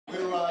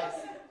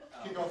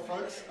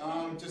folks.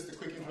 Just a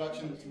quick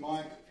introduction to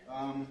Mike.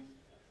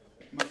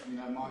 Most of you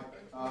know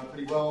Mike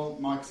pretty well.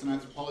 Mike's an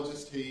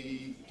anthropologist.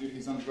 He did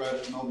his undergrad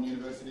at Melbourne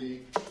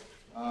University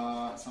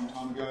some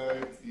time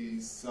ago.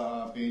 He's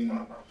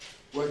been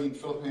working in the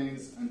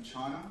Philippines and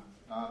China,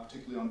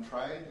 particularly on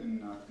trade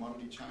and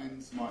commodity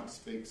chains. Mike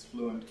speaks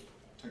fluent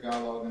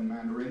Tagalog and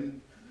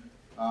Mandarin.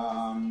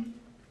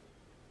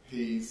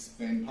 He's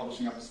been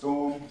publishing up a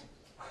storm.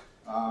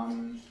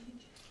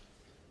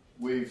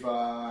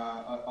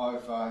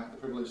 I've had the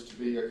privilege to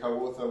be a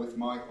co-author with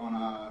Mike on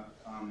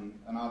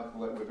an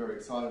article that we're very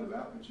excited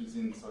about, which is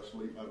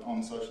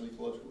on social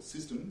ecological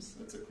systems.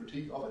 It's a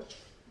critique of it,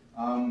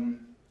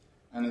 and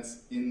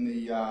it's in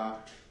the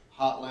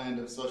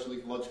Heartland of Social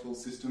Ecological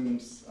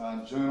Systems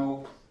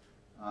journal,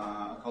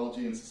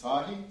 Ecology and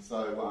Society.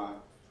 So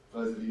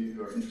those of you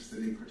who are interested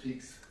in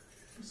critiques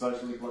of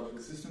social ecological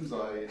systems,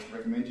 I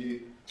recommend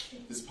you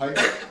this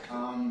paper.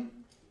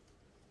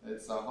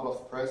 It's hot off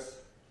the press.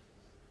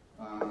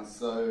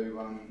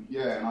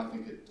 Yeah, and I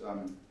think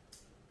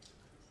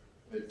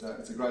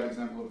it's a great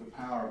example of the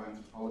power of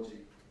anthropology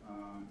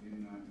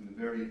in the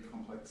very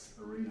complex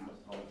arena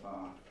of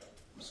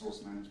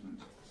resource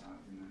management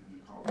in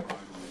the coral triangle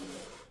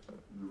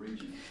in the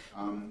region.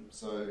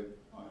 So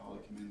I highly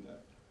commend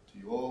that to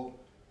you all.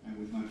 And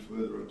with no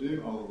further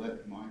ado, I'll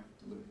let Mike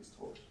deliver his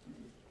talk. Thank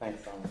you.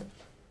 Thanks, Simon.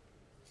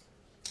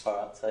 All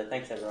right, so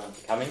thanks everyone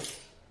for coming.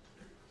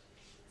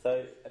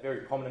 So a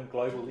very prominent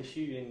global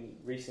issue in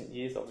recent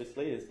years,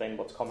 obviously, has been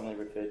what's commonly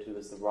referred to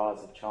as the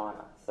rise of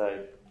China.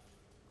 So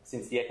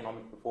since the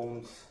economic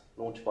reforms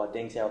launched by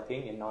Deng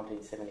Xiaoping in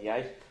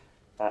 1978,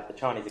 the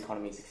Chinese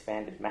economy has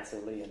expanded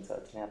massively, and so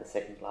it's now the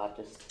second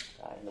largest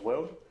in the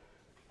world.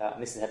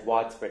 And this has had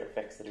widespread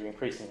effects that are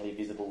increasingly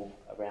visible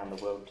around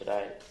the world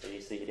today. So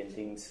you see it in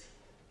things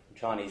from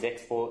Chinese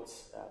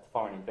exports,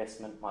 foreign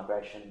investment,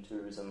 migration,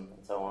 tourism,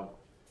 and so on.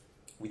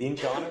 Within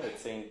China,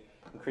 it's seen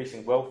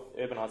increasing wealth,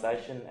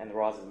 urbanisation, and the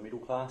rise of the middle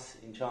class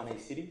in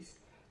Chinese cities,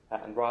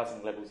 and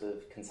rising levels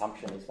of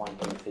consumption is one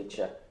key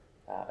feature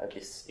of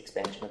this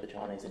expansion of the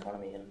Chinese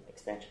economy and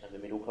expansion of the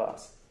middle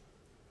class.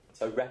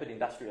 So rapid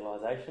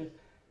industrialisation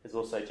has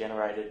also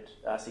generated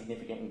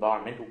significant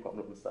environmental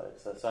problems, though.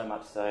 So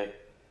much so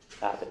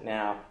that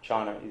now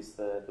China is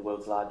the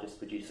world's largest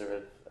producer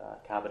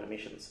of carbon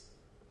emissions.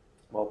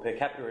 While per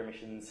capita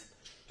emissions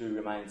do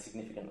remain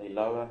significantly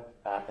lower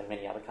than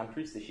many other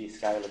countries, the sheer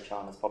scale of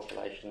China's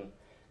population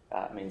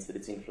means that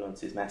its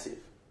influence is massive.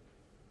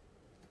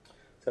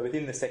 So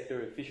within the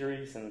sector of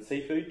fisheries and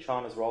seafood,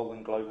 China's role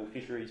in global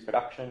fisheries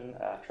production,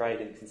 trade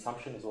and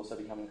consumption has also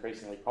become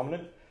increasingly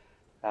prominent,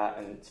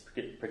 and it's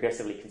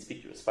progressively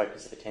conspicuous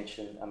focus of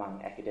attention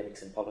among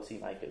academics and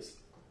policymakers.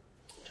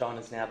 China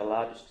is now the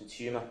largest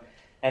consumer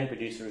and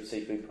producer of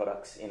seafood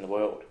products in the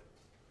world.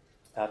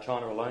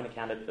 China alone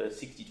accounted for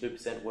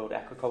 62% of world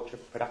aquaculture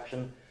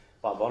production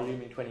by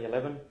volume in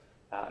 2011,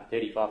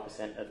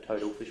 35% of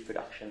total fish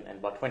production,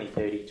 and by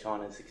 2030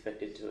 China is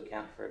expected to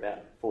account for about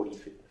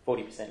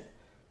 40%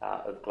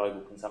 of global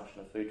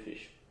consumption of food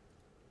fish.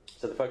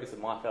 So the focus of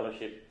my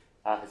fellowship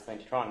has been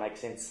to try and make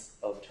sense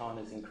of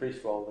China's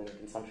increased role in the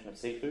consumption of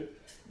seafood,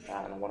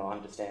 and I want to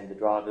understand the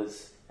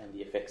drivers and the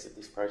effects of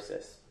this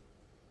process.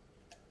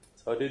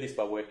 So I do this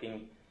by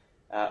working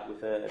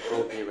with a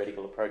broad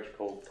theoretical approach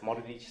called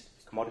commodity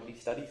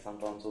studies,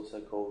 sometimes also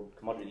called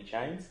commodity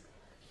chains.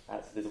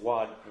 So there's a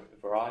wide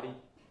variety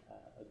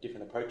of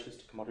different approaches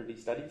to commodity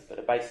studies, but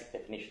a basic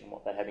definition of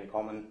what they have in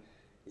common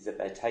is that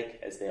they take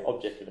as their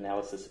objective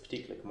analysis a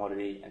particular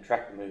commodity and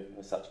track the movement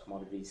of such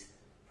commodities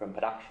from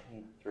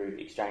production through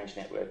exchange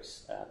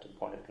networks to the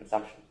point of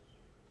consumption.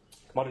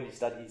 Commodity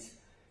studies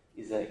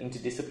is an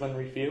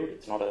interdisciplinary field.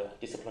 It's not a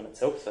discipline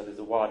itself, so there's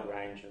a wide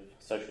range of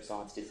social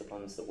science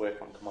disciplines that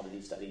work on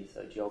commodity studies,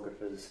 so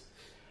geographers,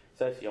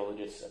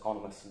 sociologists,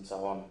 economists, and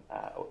so on,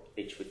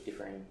 each with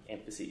differing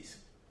emphases.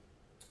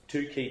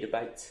 Two key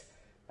debates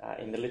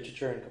in the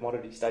literature in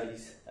commodity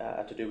studies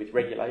are to do with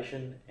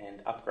regulation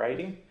and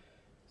upgrading.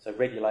 So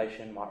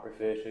regulation might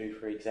refer to,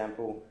 for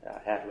example,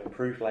 how to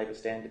improve labour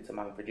standards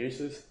among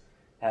producers,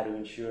 how to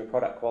ensure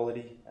product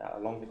quality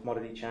along the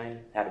commodity chain,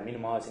 how to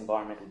minimise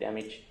environmental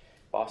damage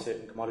by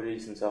certain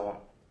commodities, and so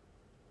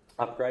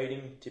on.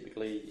 Upgrading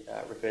typically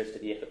refers to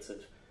the efforts of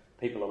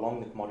people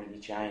along the commodity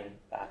chain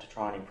to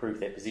try and improve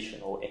their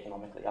position or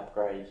economically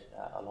upgrade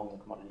along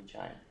the commodity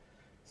chain.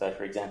 So,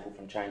 for example,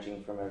 from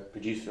changing from a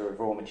producer of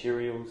raw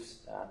materials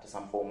to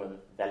some form of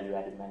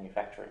value-added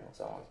manufacturing or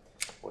so on,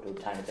 or to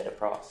obtain a better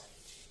price.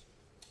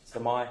 So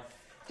my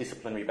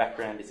disciplinary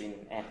background is in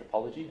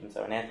anthropology, and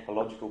so an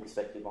anthropological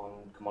perspective on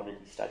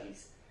commodity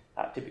studies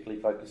typically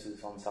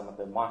focuses on some of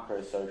the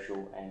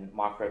micro-social and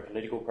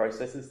micro-political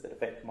processes that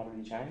affect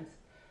commodity chains.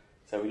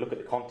 So we look at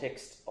the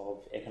context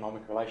of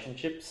economic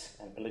relationships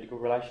and political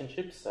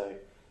relationships. So,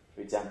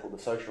 for example, the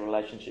social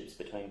relationships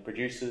between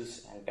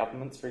producers and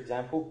governments, for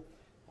example,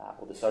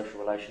 or the social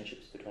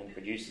relationships between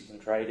producers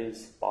and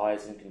traders,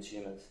 buyers and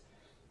consumers,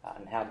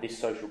 and how this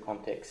social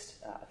context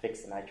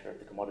affects the nature of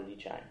the commodity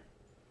chain.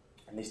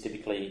 And this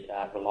typically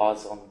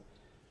relies on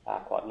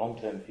quite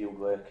long-term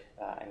fieldwork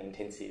and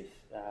intensive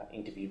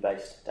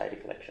interview-based data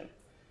collection.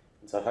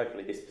 And so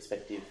hopefully this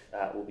perspective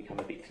will become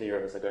a bit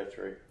clearer as I go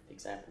through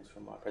examples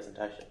from my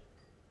presentation.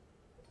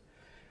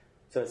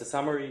 So as a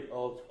summary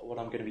of what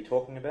I'm going to be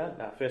talking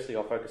about, firstly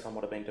I'll focus on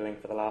what I've been doing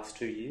for the last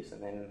 2 years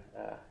and then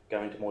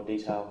go into more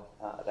detail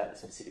about the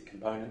specific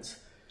components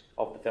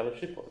of the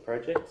fellowship or the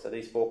project. So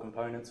these 4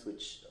 components,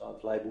 which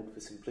I've labelled for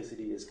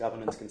simplicity as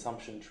governance,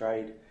 consumption,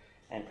 trade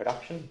and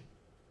production.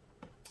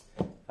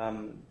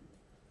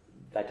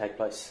 They take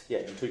place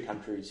in 2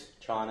 countries,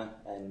 China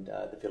and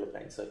the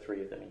Philippines, so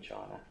 3 of them in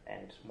China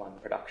and 1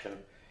 production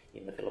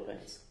in the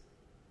Philippines.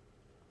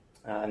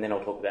 And then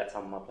I'll talk about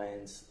some of my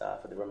plans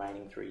for the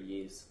remaining 3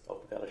 years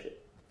of the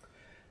fellowship.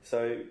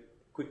 So,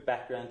 quick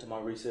background to my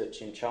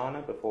research in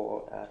China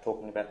before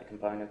talking about the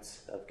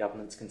components of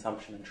governance,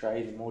 consumption and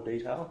trade in more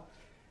detail.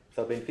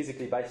 So I've been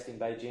physically based in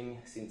Beijing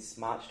since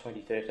March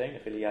 2013,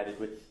 affiliated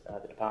with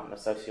the Department of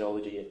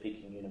Sociology at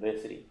Peking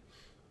University.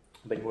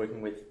 I've been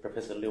working with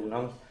Professor Liu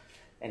Neng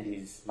and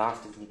his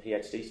Masters and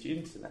PhD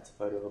students, and that's a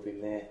photo of him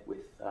there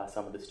with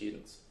some of the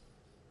students.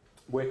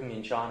 Working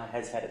in China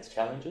has had its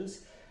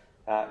challenges,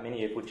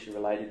 many of which are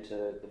related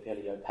to the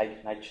fairly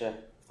opaque nature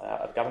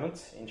of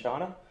governance in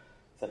China.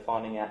 So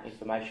finding out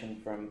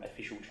information from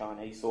official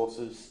Chinese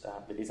sources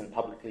that isn't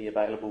publicly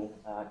available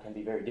can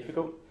be very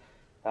difficult.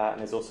 And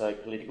there's also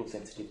political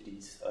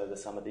sensitivities over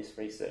some of this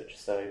research.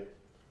 So,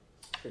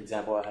 for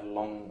example, I've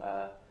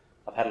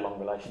had a long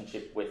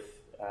relationship with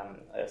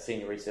a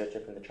senior researcher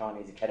from the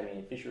Chinese Academy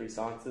of Fisheries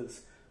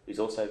Sciences, who's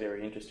also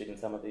very interested in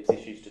some of these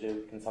issues to do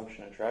with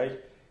consumption and trade,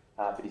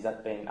 but he's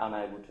been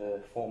unable to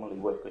formally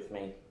work with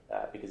me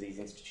because his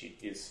institute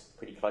is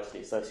pretty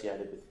closely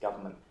associated with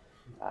government,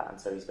 and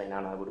so he's been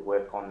unable to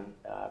work on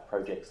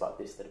projects like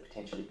this that are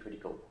potentially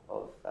critical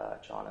of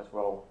China's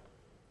role.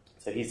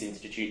 So his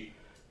institute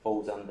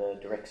falls under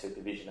direct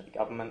supervision of the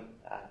government,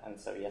 and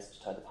so he has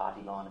to toe the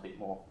party line a bit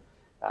more,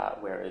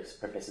 whereas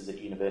professors at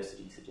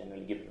universities are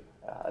generally given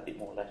a bit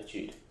more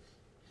latitude.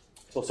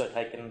 It's also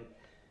taken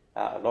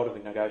a lot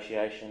of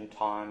negotiation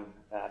time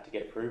to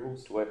get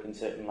approvals to work in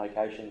certain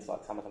locations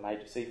like some of the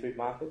major seafood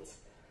markets.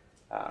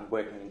 And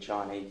working in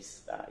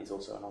Chinese is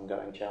also an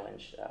ongoing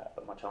challenge,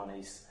 but my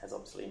Chinese has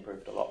obviously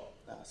improved a lot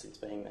since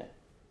being there.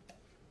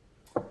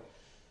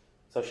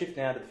 So I'll shift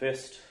now to the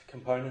first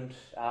component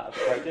of the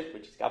project,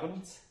 which is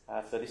governance.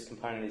 So this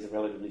component is a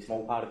relatively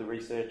small part of the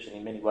research, and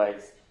in many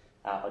ways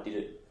I did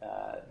it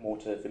more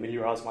to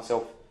familiarise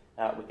myself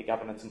with the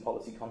governance and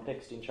policy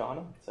context in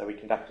China. So we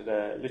conducted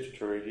a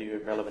literature review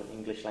of relevant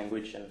English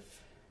language and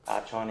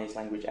Chinese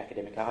language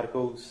academic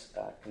articles,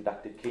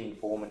 conducted key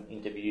informant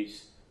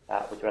interviews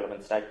with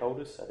relevant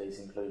stakeholders. So these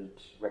included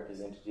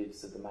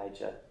representatives of the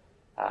major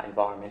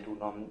environmental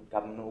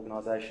non-government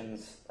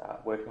organisations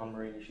working on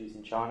marine issues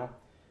in China,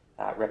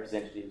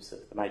 representatives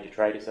of the major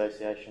trade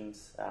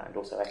associations, and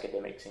also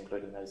academics,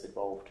 including those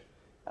involved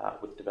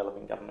with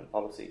developing government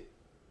policy.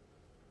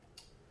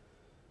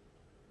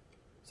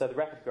 So the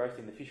rapid growth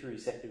in the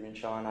fisheries sector in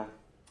China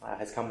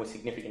has come with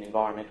significant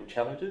environmental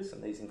challenges,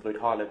 and these include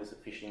high levels of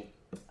fishing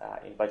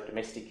in both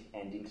domestic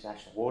and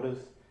international waters,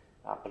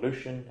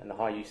 pollution and the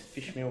high use of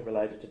fish meal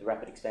related to the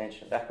rapid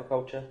expansion of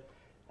aquaculture,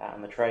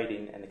 and the trade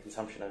in and the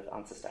consumption of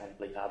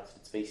unsustainably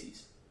harvested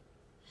species.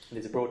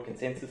 There's a broad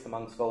consensus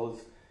among scholars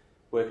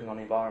working on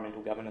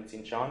environmental governance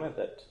in China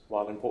that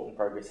while important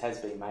progress has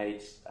been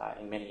made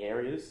in many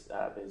areas,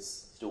 there's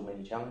still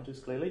many challenges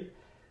clearly.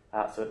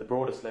 So at the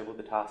broadest level,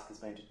 the task has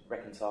been to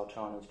reconcile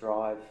China's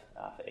drive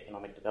for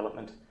economic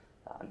development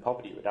and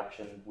poverty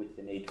reduction with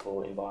the need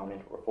for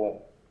environmental reform.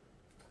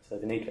 So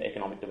the need for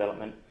economic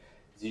development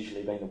has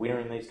usually been the winner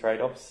in these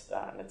trade-offs,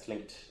 and it's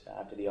linked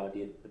to the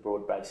idea that the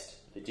broad-based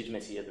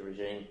legitimacy of the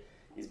regime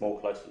is more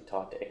closely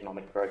tied to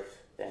economic growth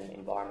than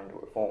environmental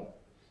reform.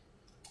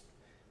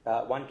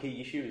 One key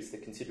issue is the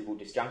considerable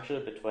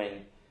disjuncture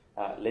between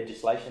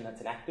legislation that's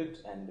enacted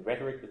and the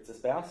rhetoric that's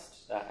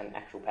espoused and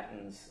actual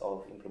patterns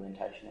of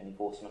implementation and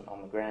enforcement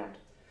on the ground.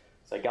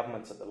 So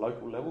governments at the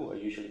local level are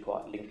usually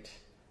quite linked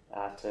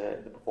to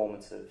the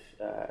performance of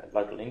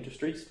local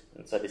industries,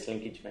 and so this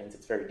linkage means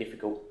it's very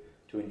difficult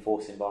to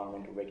enforce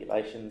environmental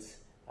regulations,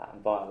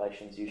 and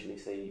violations usually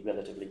see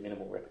relatively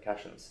minimal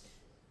repercussions.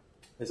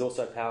 There's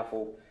also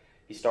powerful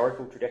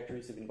historical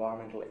trajectories of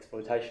environmental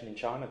exploitation in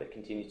China that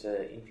continue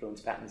to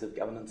influence patterns of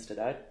governance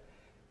today.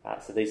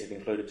 So these have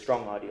included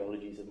strong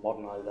ideologies of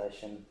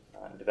modernisation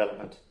and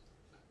development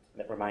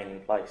that remain in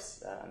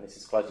place, and this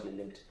is closely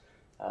linked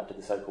to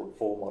the so-called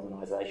four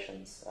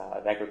modernisations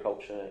of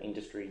agriculture,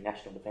 industry,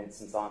 national defence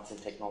and science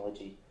and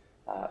technology,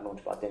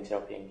 launched by Deng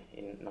Xiaoping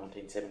in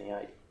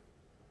 1978.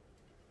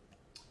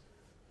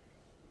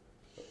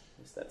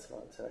 Missed that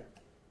slide, sorry.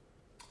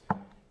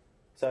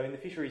 So in the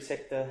fisheries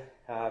sector,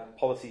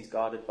 policy is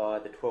guided by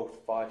the 12th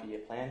five-year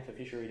plan for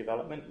fishery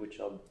development, which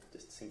I've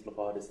just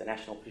simplified as the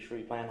National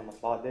Fishery Plan on the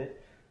slide there.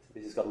 So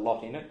this has got a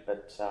lot in it,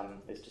 but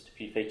there's just a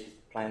few features of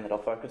the plan that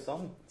I'll focus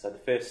on. So the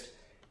first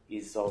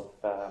is of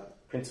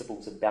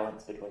principles of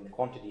balance between the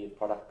quantity of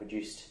product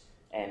produced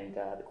and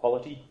the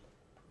quality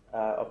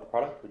of the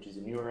product, which is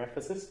a newer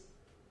emphasis.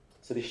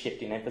 So this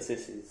shift in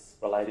emphasis is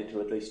related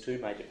to at least two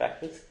major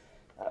factors.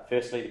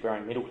 Firstly, the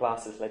growing middle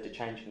class has led to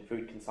change in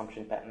food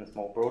consumption patterns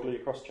more broadly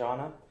across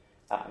China,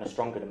 and a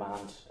stronger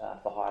demand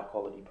for higher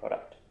quality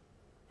product.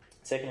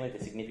 Secondly,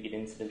 the significant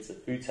incidence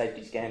of food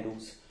safety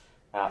scandals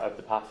over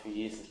the past few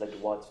years has led to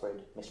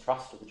widespread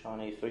mistrust of the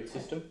Chinese food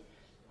system.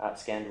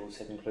 Scandals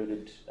have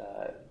included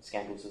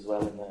scandals as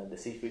well in the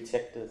seafood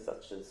sector,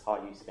 such as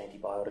high use of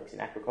antibiotics in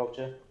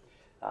aquaculture,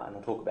 and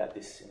I'll talk about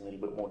this in a little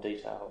bit more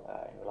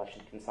detail in relation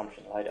to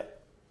consumption later.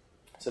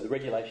 So the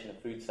regulation of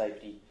food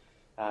safety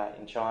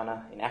in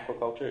China in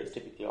aquaculture is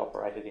typically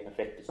operated in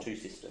effect as two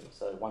systems.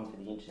 So one for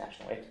the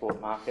international export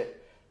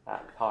market,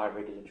 with higher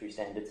regulatory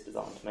standards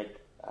designed to meet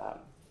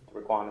the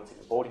requirements of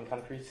importing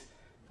countries,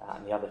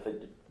 and the other for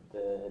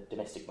the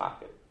domestic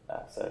market,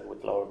 so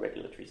with lower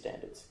regulatory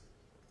standards.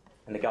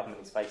 And the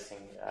government is facing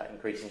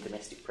increasing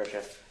domestic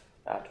pressure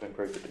to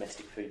improve the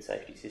domestic food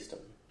safety system.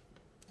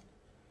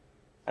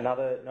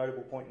 Another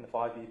notable point in the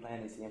 5-year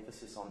plan is the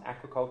emphasis on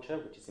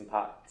aquaculture, which is in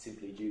part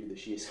simply due to the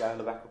sheer scale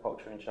of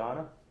aquaculture in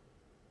China.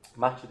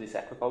 Much of this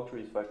aquaculture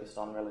is focused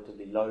on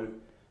relatively low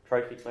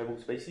trophic level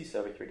species,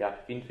 so with regard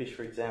to finfish,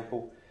 for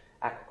example,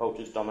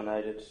 aquaculture is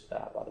dominated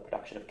by the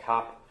production of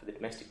carp for the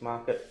domestic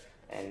market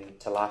and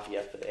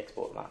tilapia for the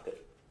export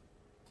market.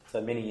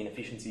 So many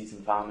inefficiencies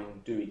in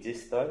farming do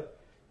exist though,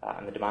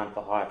 and the demand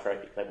for higher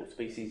trophic level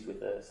species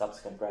with a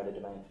subsequent greater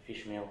demand for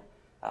fish meal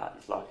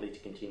is likely to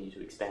continue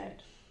to expand.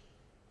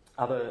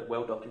 Other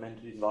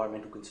well-documented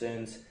environmental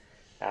concerns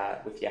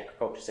with the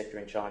aquaculture sector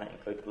in China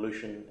include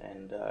pollution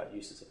and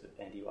uses of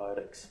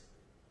antibiotics.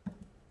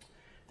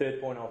 Third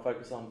point I'll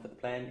focus on for the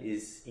plan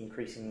is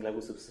increasing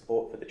levels of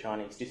support for the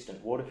Chinese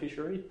distant water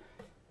fishery.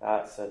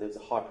 So there was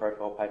a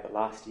high-profile paper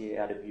last year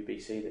out of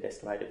UBC that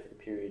estimated for the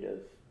period of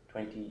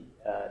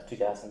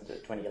 2000 to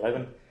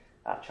 2011,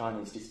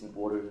 Chinese distant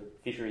water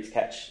fisheries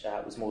catch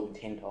was more than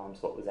 10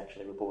 times what was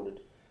actually reported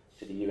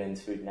to the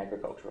UN's Food and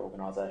Agriculture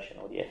Organisation,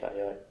 or the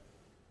FAO.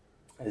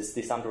 As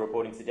this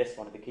underreporting suggests,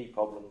 one of the key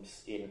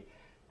problems in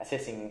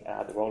assessing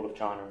the role of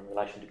China in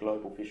relation to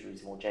global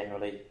fisheries more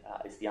generally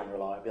is the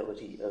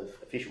unreliability of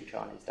official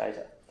Chinese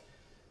data.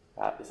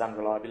 This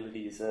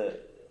unreliability is a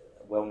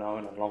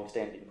well-known and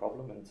long-standing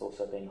problem, and it's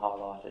also been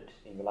highlighted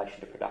in relation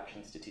to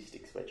production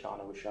statistics, where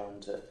China was shown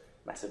to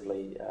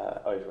massively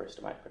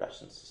overestimate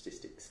production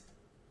statistics.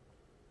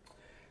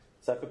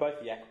 So for both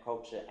the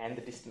aquaculture and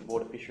the distant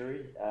water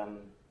fishery,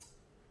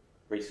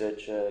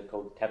 researcher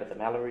called Tabitha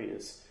Mallory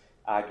has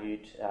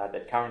argued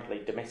that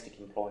currently domestic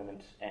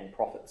employment and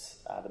profits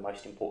are the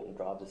most important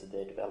drivers of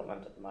their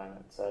development at the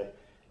moment. So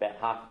about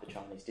half of the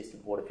Chinese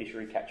distant water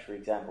fishery catch, for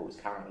example, is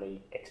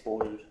currently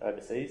exported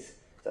overseas,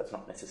 so it's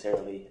not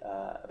necessarily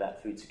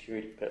about food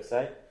security per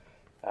se.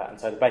 And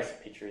so the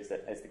basic picture is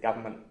that as the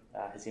government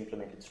has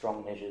implemented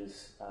strong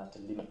measures to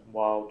limit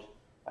wild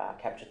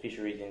capture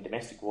fisheries in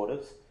domestic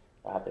waters,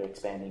 they're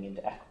expanding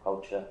into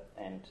aquaculture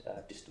and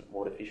distant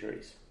water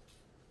fisheries.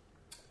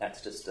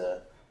 That's just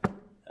a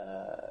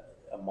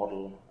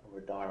model or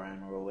a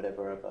diorama or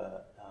whatever of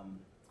a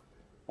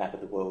map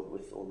of the world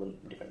with all the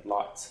different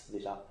lights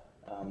lit up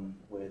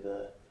where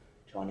the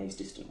Chinese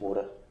distant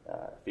water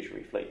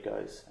fishery fleet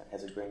goes and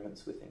has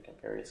agreements with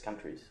various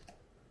countries.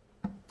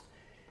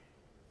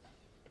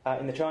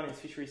 In the Chinese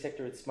fishery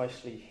sector, it's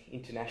mostly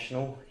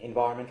international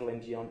environmental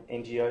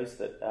NGOs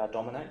that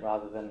dominate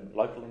rather than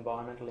local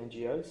environmental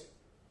NGOs.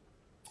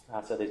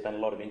 So there's been a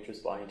lot of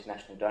interest by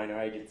international donor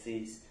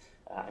agencies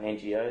and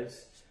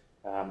NGOs,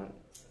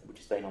 which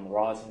has been on the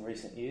rise in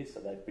recent years. So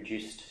they've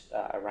produced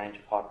a range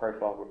of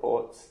high-profile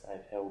reports.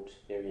 They've held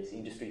various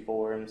industry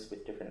forums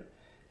with different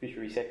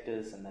fishery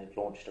sectors, and they've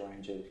launched a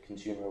range of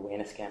consumer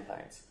awareness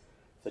campaigns.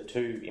 So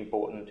two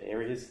important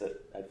areas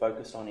that they've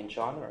focused on in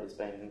China has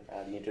been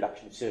the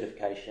introduction of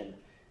certification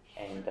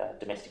and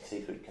domestic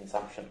seafood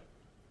consumption.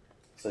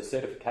 So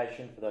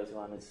certification, for those who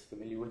aren't as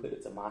familiar with it,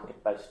 it's a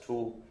market-based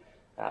tool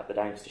that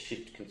aims to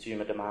shift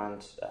consumer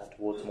demand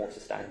towards more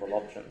sustainable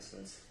options,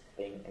 and it's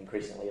being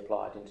increasingly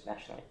applied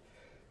internationally.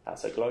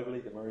 So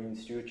globally, the Marine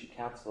Stewardship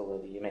Council, or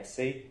the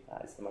MSC,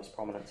 is the most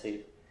prominent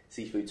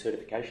seafood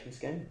certification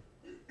scheme.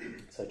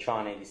 So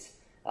Chinese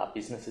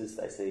businesses,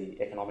 they see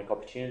economic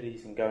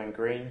opportunities in going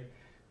green,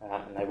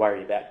 and they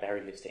worry about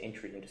barriers to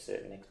entry into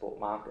certain export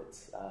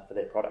markets for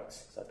their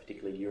products. So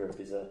particularly Europe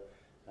is a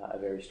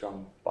very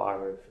strong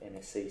buyer of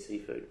MSC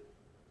seafood.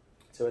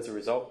 So as a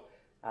result,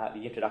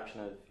 the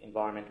introduction of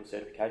environmental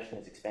certification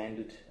has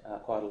expanded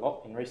quite a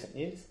lot in recent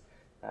years.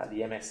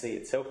 The MSC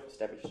itself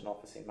established an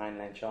office in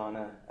mainland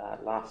China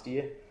last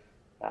year,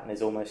 and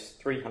there's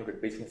almost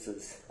 300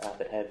 businesses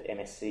that have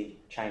MSC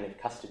chain of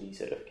custody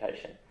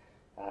certification.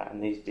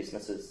 And these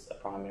businesses are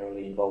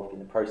primarily involved in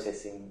the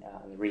processing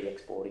and the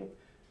re-exporting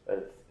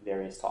of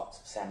various types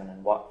of salmon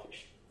and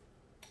whitefish.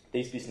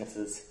 These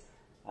businesses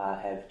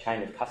have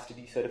chain of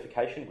custody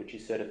certification, which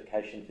is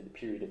certification for the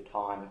period of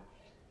time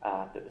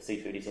that the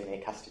seafood is in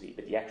their custody,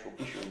 but the actual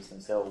fisheries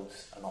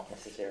themselves are not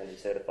necessarily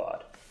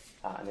certified.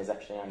 And there's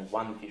actually only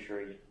one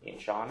fishery in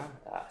China,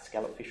 a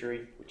scallop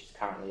fishery, which is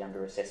currently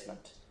under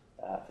assessment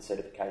for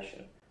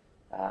certification.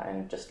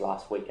 and just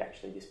last week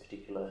actually this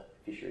particular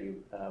fishery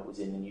was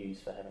in the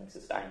news for having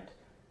sustained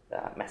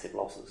massive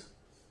losses.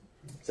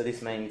 So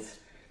this means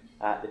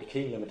the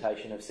key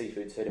limitation of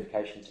seafood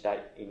certification to date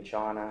in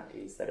China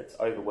is that it's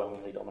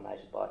overwhelmingly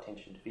dominated by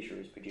attention to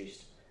fisheries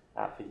produced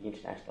for the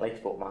international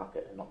export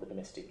market and not the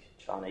domestic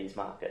Chinese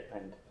market.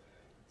 And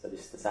so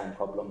this is the same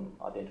problem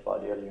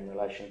identified earlier in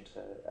relation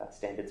to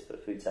standards for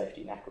food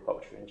safety and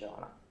aquaculture in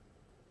China.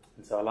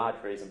 And so a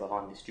large reason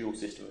behind this dual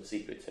system of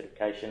seafood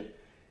certification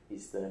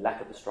is the lack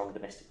of a strong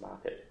domestic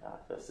market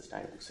for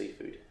sustainable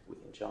seafood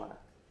within China.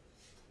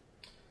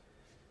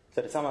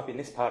 So to sum up, in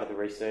this part of the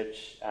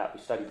research, we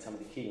studied some of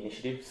the key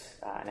initiatives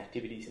and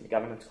activities in the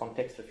government's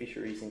context for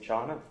fisheries in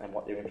China and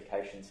what their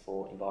implications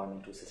for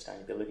environmental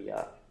sustainability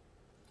are.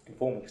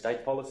 Informing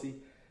state policy,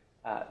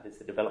 there's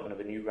the development of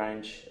a new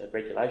range of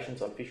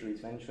regulations on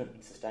fisheries management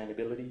and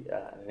sustainability,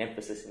 and an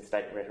emphasis in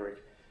state rhetoric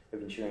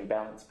of ensuring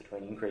balance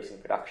between increasing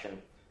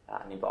production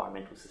and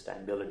environmental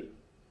sustainability.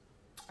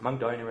 Among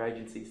donor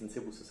agencies and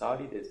civil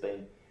society, there's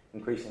been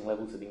increasing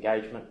levels of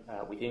engagement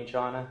within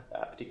China,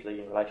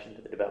 particularly in relation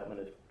to the development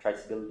of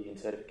traceability and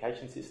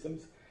certification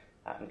systems,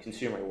 and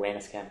consumer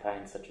awareness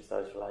campaigns such as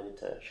those related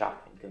to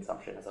shark fin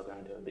consumption, as I'll go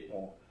into a bit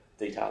more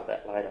detail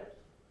about later.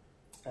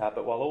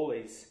 But while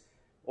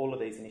all of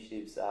these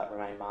initiatives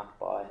remain marked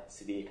by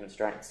severe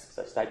constraints,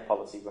 so state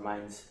policy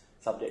remains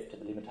subject to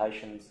the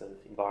limitations of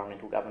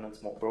environmental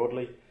governance more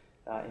broadly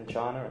in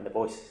China, and the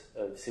voice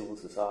of civil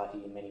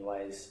society in many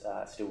ways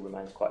still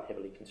remains quite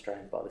heavily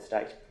constrained by the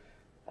state.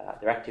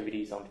 Their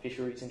activities on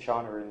fisheries in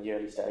China are in the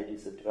early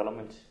stages of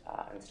development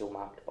and still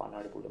marked by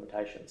notable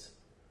limitations.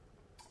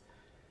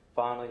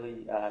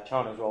 Finally,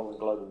 China's role in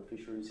global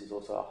fisheries is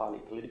also a highly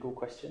political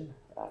question.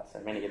 So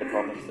many of the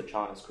problems that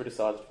China is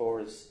criticised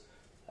for is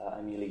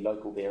a merely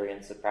local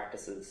variance of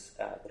practices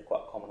that are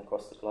quite common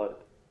across the globe,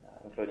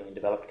 including in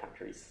developed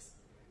countries.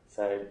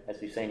 So, as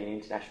we've seen in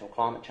international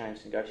climate change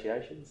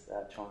negotiations,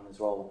 China's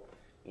role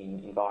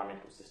in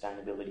environmental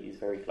sustainability is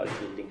very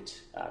closely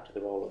linked to the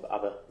role of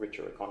other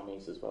richer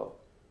economies as well.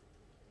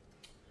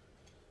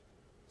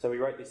 So we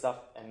wrote this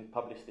up and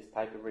published this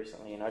paper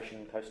recently in Ocean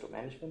and Coastal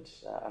Management.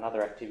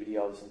 Another activity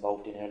I was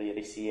involved in earlier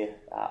this year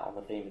on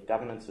the theme of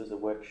governance was a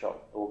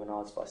workshop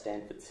organised by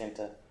Stanford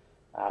Centre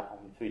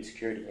on food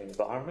security and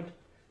environment.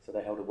 So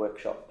they held a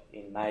workshop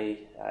in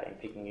May in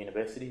Peking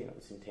University, and it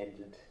was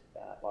intended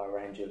by a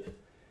range of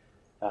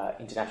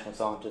international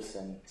scientists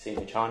and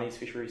senior Chinese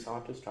fishery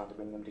scientists, trying to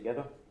bring them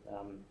together.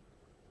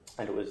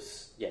 And it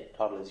was,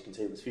 title as you can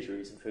see, was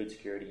Fisheries and Food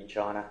Security in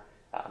China.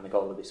 And the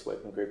goal of this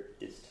working group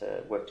is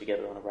to work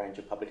together on a range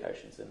of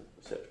publications and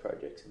research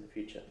projects in the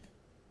future.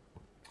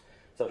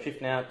 So I'll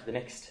shift now to the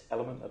next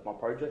element of my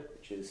project,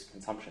 which is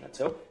consumption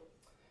itself.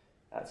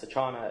 So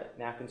China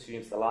now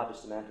consumes the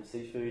largest amount of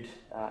seafood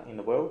in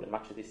the world, and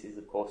much of this is,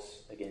 of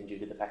course, again, due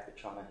to the fact that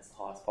China has the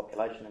highest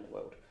population in the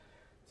world.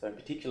 So in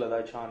particular,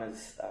 though,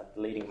 China's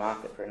the leading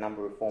market for a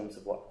number of forms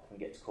of what often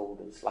gets called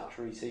as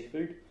luxury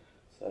seafood.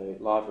 So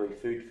livery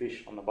food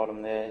fish on the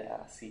bottom there,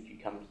 sea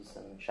cucumbers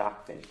and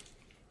shark fin.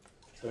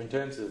 So in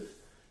terms of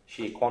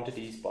sheer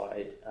quantities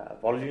by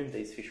volume,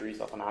 these fisheries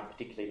often aren't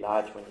particularly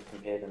large when you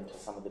compare them to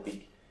some of the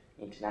big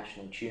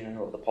international tuna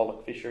or the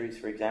pollock fisheries,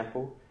 for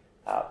example.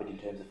 But in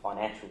terms of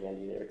financial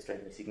value, they're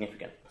extremely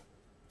significant.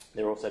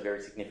 They're also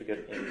very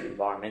significant in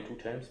environmental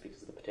terms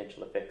because of the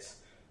potential effects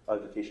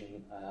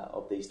overfishing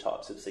of these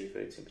types of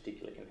seafoods in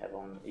particular can have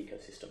on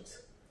ecosystems.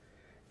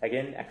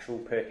 Again, actual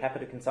per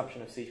capita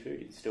consumption of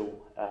seafood is still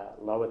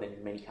lower than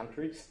in many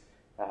countries,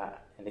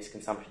 and this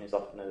consumption is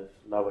often of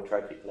lower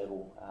trophic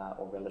level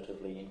or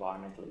relatively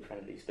environmentally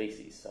friendly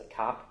species. So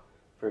carp,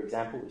 for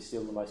example, is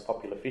still the most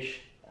popular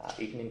fish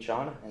eaten in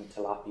China, and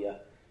tilapia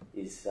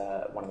is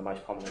one of the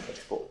most prominent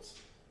exports.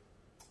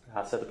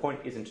 So the point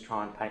isn't to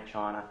try and paint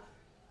China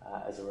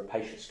as a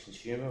rapacious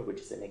consumer, which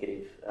is a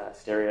negative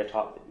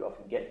stereotype that you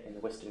often get in the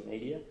Western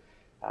media,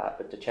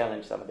 but to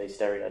challenge some of these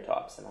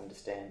stereotypes and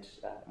understand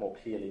more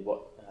clearly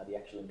what the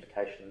actual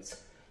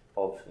implications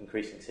of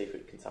increasing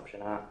seafood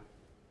consumption are.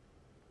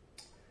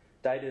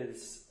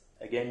 Data's,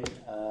 again,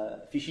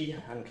 fishy,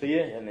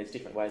 unclear, and there's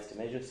different ways to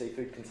measure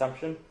seafood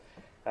consumption.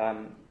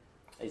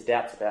 There's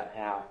doubts about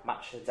how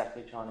much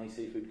exactly Chinese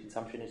seafood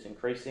consumption is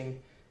increasing,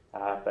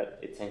 but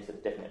it seems that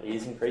it definitely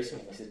is increasing,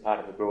 and this is part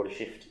of a broader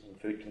shift in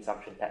food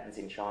consumption patterns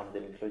in China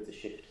that includes a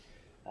shift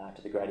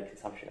to the greater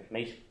consumption of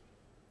meat.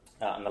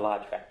 And the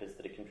large factors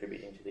that are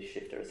contributing to this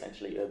shift are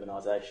essentially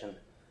urbanisation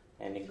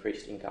and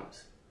increased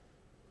incomes.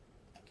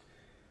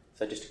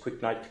 So just a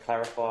quick note to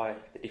clarify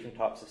the different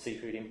types of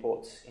seafood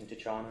imports into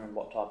China and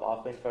what type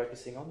I've been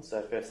focusing on.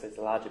 So first, there's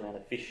a large amount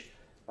of fish,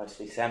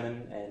 mostly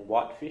salmon and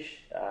whitefish,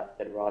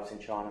 that arrives in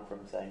China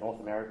from, say, North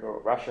America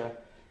or Russia.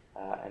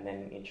 And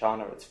then in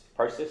China it's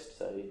processed,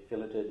 so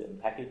filleted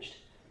and packaged,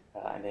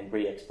 and then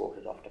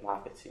re-exported off to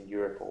markets in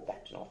Europe or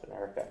back to North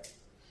America.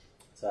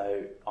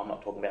 So I'm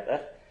not talking about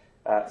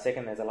that.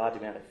 Second, there's a large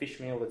amount of fish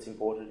meal that's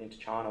imported into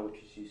China,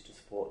 which is used to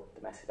support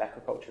the massive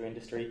aquaculture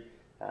industry.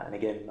 And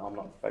again, I'm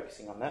not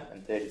focusing on that.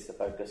 And third is the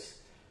focus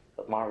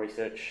of my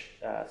research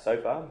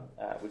so far,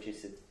 which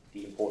is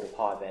the import of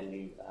high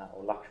value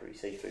or luxury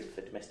seafood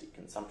for domestic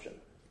consumption.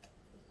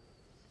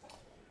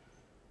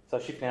 So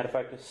I shift now to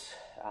focus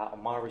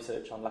on my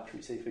research on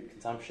luxury seafood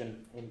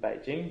consumption in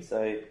Beijing.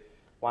 So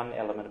one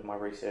element of my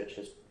research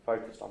has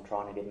focused on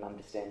trying to get an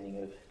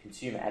understanding of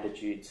consumer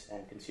attitudes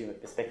and consumer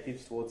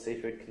perspectives towards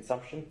seafood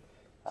consumption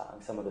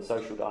and some of the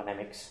social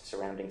dynamics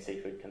surrounding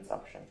seafood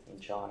consumption in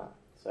China.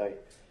 So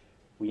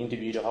we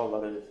interviewed a whole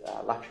lot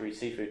of luxury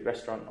seafood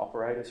restaurant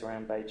operators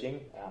around Beijing.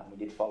 We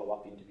did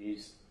follow-up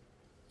interviews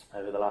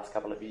over the last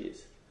couple of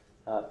years.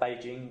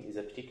 Beijing is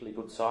a particularly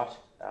good site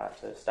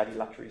to study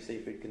luxury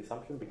seafood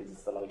consumption because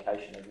it's the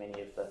location of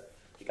many of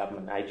the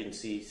government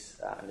agencies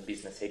and the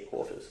business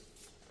headquarters.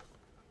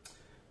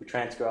 We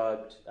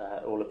transcribed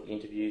all of the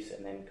interviews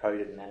and then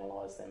coded and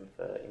analysed them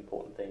for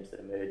important themes that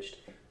emerged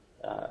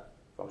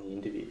from the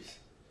interviews.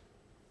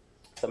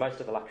 So most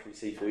of the luxury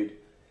seafood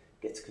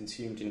gets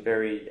consumed in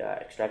very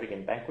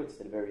extravagant banquets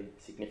and very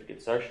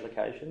significant social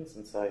occasions,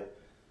 and so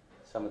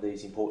some of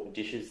these important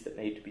dishes that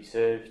need to be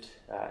served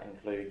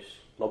include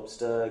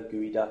lobster,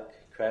 gooey duck,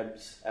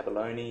 crabs,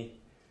 abalone,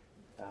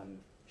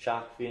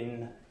 shark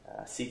fin,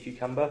 sea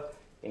cucumber.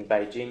 In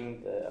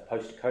Beijing, the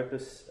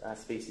Apostacopus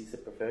species are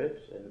preferred,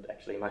 and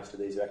actually most of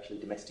these are actually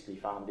domestically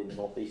farmed in the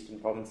northeastern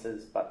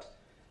provinces, but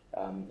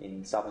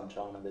in southern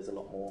China there's a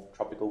lot more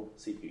tropical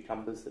sea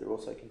cucumbers that are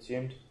also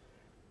consumed.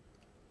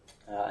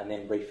 And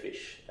then reef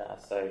fish.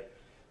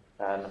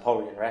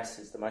 Napoleon wrasse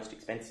is the most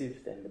expensive,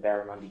 then the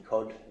barramundi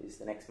cod is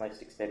the next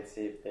most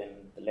expensive, then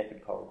the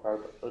leopard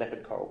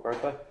coral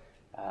grouper,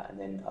 and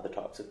then other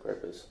types of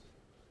groupers.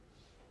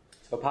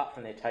 So apart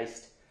from their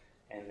taste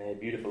and their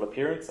beautiful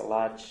appearance, a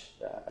large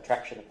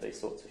attraction of these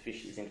sorts of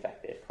fish is in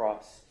fact their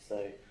price. So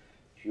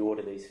if you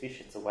order these fish,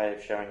 it's a way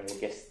of showing your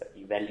guests that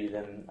you value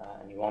them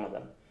and you honour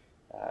them.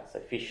 So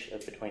fish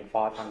of between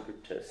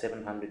 500 to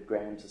 700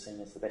 grams are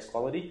seen as the best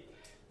quality,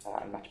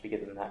 and much bigger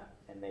than that,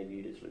 and they're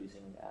viewed as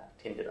losing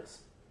tenderness.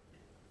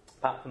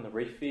 Apart from the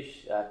reef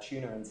fish,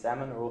 tuna and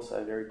salmon are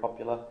also very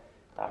popular,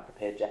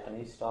 prepared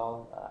Japanese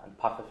style, and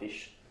puffer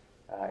fish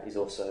is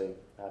also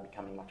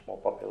becoming much more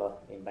popular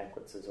in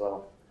banquets as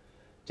well.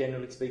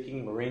 Generally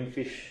speaking, marine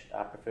fish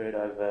are preferred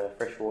over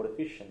freshwater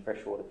fish, and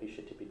freshwater fish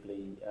are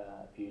typically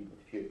viewed, with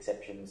a few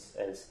exceptions,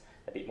 as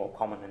a bit more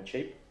common and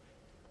cheap.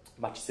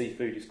 Much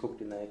seafood is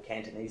cooked in the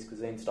Cantonese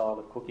cuisine style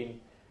of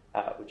cooking,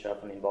 which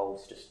often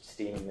involves just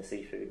steaming the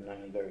seafood and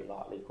only very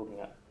lightly cooking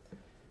it.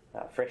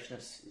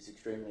 Freshness is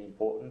extremely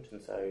important,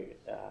 and so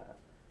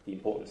the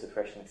importance of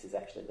freshness is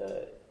actually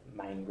the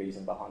main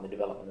reason behind the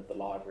development of the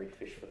live reef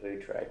fish for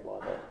food trade, why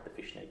the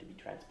fish need to be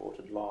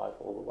transported live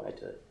all the way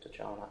to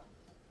China.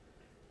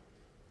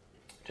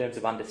 In terms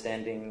of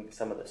understanding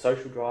some of the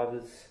social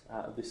drivers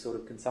of this sort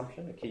of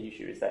consumption, a key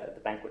issue is that of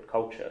the banquet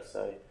culture.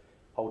 So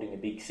holding a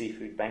big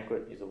seafood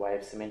banquet is a way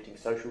of cementing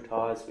social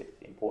ties with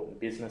important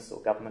business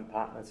or government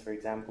partners, for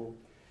example,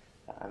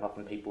 and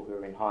often people who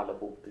are in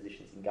high-level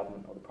positions in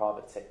government or the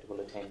private sector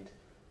will attend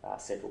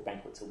several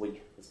banquets a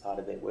week as part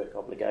of their work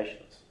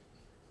obligations.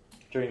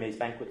 During these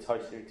banquets,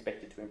 hosts are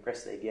expected to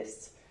impress their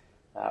guests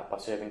by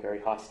serving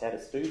very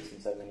high-status foods, and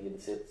so many of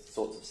the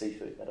sorts of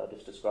seafood that I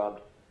just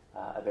described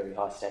are very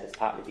high status,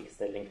 partly because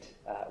they're linked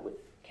with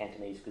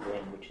Cantonese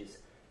cuisine, which is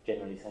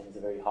generally seen as a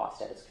very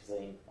high-status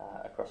cuisine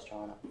across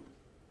China.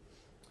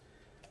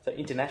 So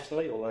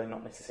internationally, although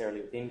not necessarily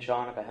within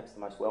China, perhaps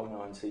the most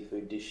well-known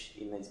seafood dish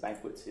in these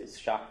banquets is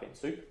shark fin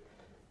soup.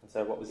 And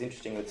so what was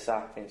interesting with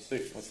shark fin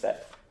soup was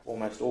that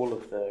almost all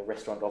of the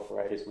restaurant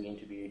operators we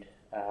interviewed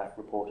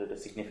reported a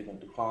significant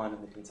decline in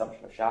the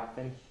consumption of shark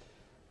fin.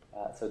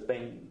 So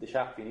the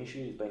shark fin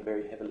issue has been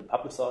very heavily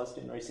publicised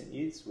in recent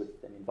years,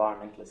 with an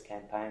environmentalist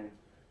campaign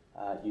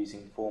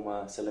using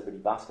former celebrity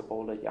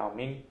basketballer Yao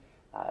Ming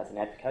as an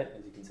advocate,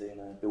 as you can see on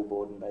a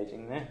billboard in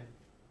Beijing there.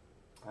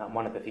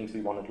 One of the things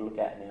we wanted to look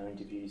at in our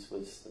interviews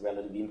was the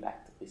relative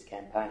impact of this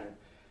campaign.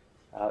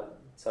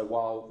 So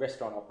while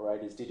restaurant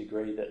operators did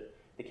agree that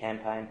the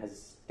campaign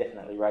has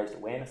definitely raised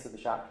awareness of the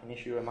shark fin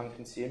issue among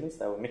consumers,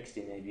 they were mixed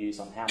in their views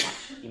on how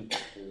much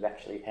impact it has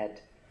actually had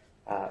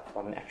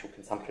on actual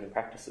consumption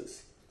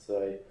practices.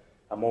 So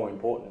a more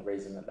important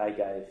reason that they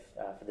gave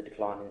for the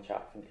decline in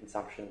shark fin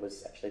consumption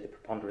was actually the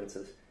preponderance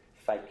of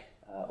fake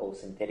or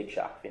synthetic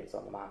shark fins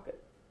on the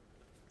market.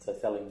 So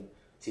selling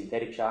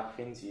synthetic shark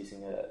fins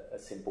using a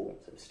simple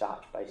sort of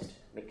starch-based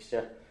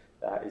mixture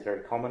is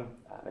very common.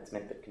 It's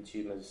meant that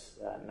consumers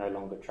no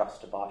longer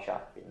trust to buy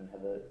shark fin and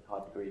have a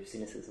high degree of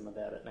cynicism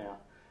about it now.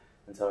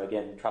 And so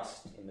again,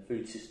 trust in the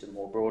food system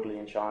more broadly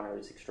in China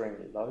is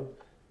extremely low,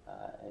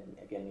 and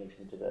again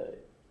linking to the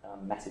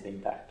massive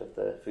impact of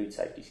the food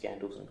safety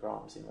scandals and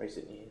crimes in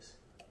recent years.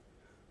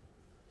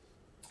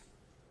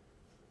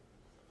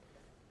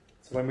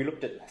 So when we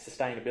looked at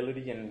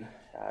sustainability and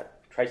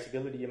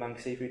traceability among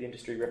seafood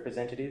industry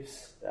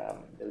representatives,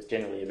 there was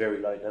generally a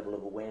very low level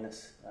of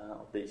awareness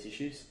of these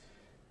issues.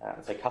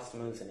 So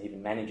customers and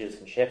even managers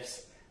and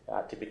chefs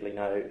typically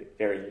know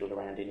very little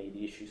around any of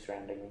the issues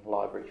surrounding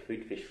live reef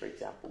food fish, for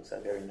example. So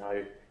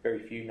very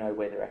few know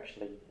where they're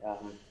actually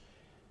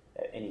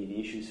any of the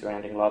issues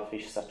surrounding live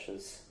fish, such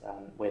as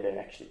where they're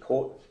actually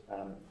caught.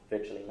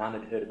 Virtually none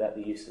had heard about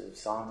the use of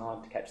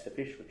cyanide to catch the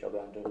fish, which I'll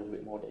go into a little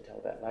bit more detail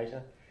about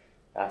later.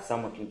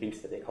 Some were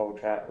convinced that their coral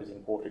trout was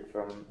imported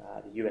from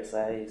the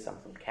USA, some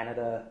from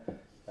Canada,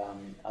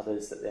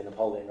 others that their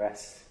Napoleon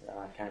wrasse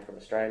came from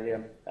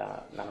Australia,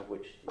 none of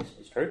which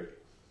is true.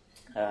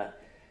 And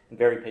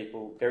very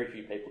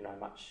few people know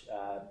much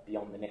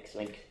beyond the next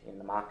link in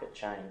the market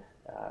chain,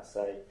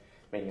 so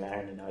meaning they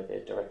only know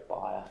their direct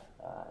buyer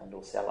and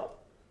or seller.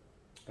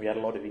 We had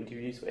a lot of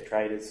interviews where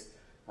traders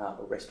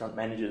or restaurant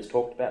managers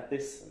talked about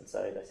this, and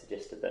so they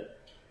suggested that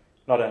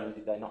not only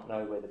did they not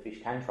know where the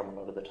fish came from a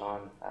lot of the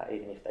time,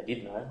 even if they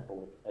did know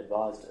or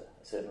advised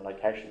a certain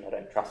location, they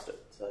don't trust it.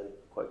 So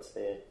quotes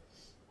there,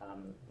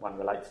 one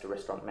relates to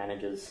restaurant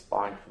managers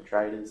buying from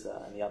traders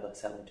and the other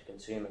selling to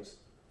consumers.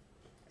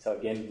 So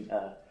again,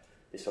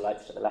 this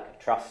relates to the lack of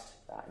trust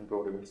in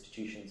broader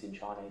institutions in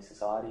Chinese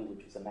society,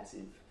 which was a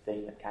massive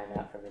theme that came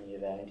out from many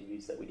of our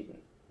interviews that we didn't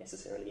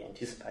necessarily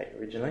anticipate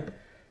originally,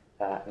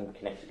 and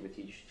connected with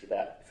issues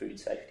about food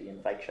safety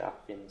and fake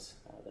shark fins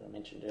that I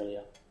mentioned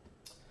earlier.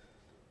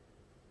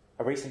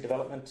 A recent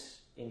development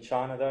in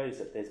China, though, is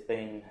that there's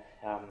been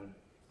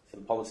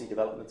some policy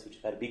developments which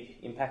have had a big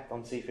impact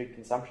on seafood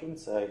consumption.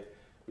 So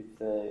with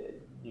the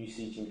new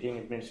Xi Jinping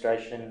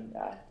administration,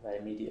 they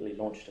immediately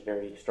launched a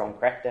very strong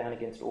crackdown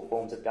against all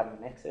forms of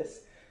government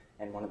excess,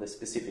 and one of the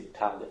specific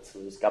targets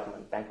was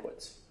government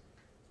banquets.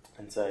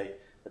 And so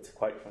that's a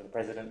quote from the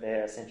president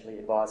there, essentially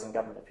advising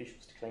government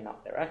officials to clean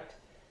up their act.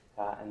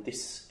 And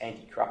this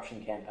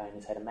anti-corruption campaign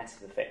has had a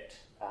massive effect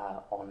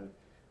on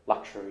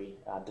luxury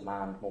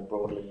demand more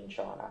broadly in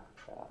China.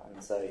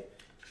 And so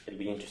it'll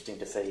be interesting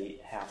to see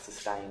how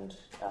sustained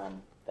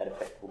that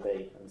effect will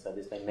be. And so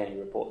there's been many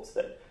reports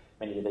that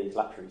many of these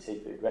luxury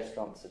seafood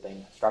restaurants have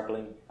been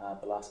struggling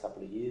the last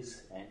couple of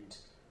years, and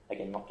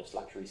again, not just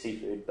luxury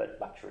seafood, but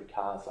luxury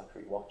cars,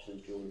 luxury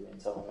watches, jewellery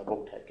and so on have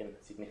all taken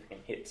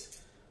significant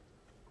hits.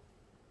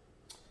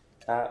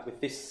 With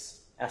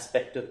this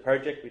aspect of the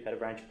project, we've had a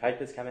range of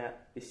papers come out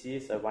this year.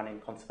 So one in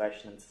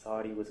Conservation and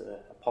Society was a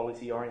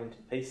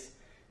policy-oriented piece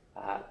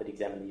that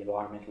examined the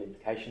environmental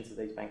implications of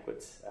these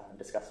banquets and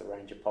discussed a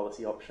range of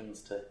policy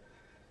options to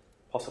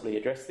possibly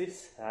address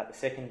this. The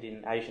second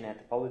in Asian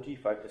Anthropology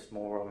focused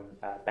more on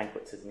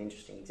banquets as an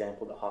interesting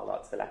example that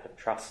highlights the lack of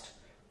trust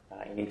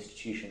in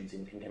institutions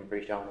in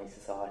contemporary Chinese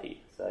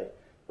society. So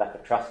lack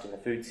of trust in the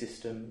food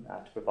system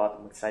to provide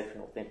them with safe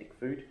and authentic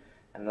food,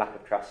 and lack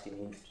of trust in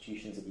the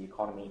institutions of the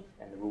economy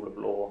and the rule of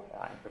law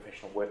in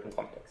professional working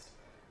context,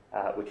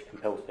 which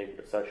compels people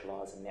to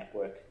socialise and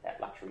network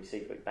at luxury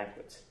seafood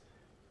banquets.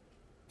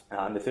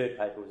 And the third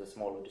paper was a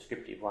smaller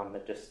descriptive one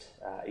that just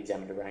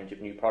examined a range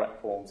of new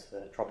product forms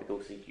for tropical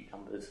sea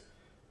cucumbers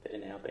that are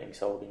now being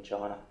sold in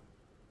China.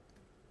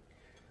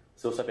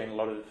 There's also been a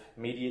lot of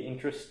media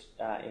interest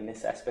in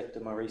this aspect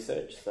of my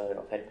research, so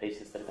I've had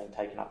pieces that have been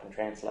taken up and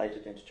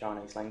translated into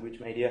Chinese language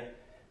media.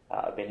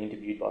 I've been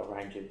interviewed by a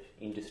range of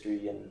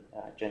industry and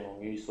general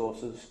news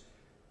sources.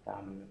 I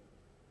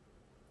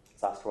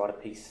was asked to write a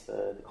piece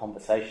for The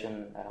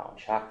Conversation on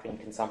shark fin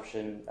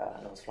consumption,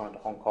 and I was flown to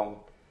Hong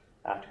Kong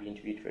to be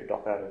interviewed for a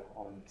doco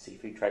on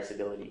seafood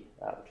traceability,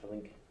 which I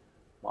think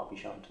might be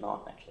shown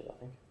tonight, actually, I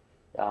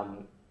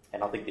think.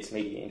 And I think this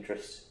media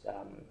interest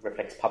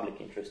reflects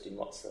public interest in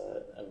what's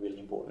a really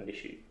important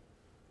issue.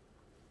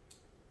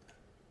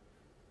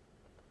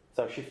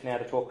 So I'll shift now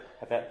to talk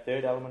about the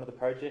third element of the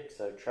project,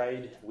 so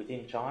trade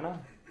within China.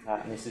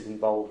 And this has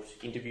involved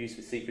interviews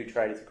with seafood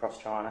traders across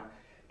China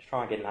to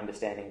try and get an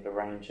understanding of a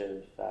range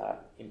of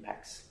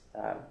impacts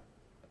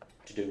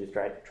to do with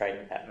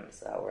trading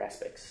patterns or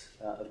aspects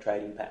of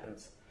trading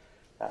patterns.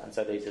 And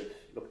so these have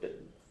looked at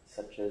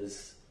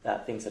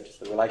things such as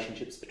the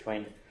relationships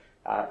between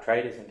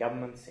traders and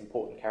governments,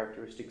 important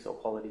characteristics or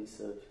qualities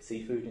of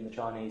seafood in the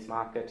Chinese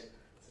market,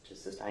 such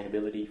as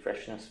sustainability,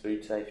 freshness,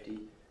 food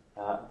safety,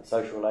 the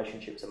social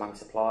relationships among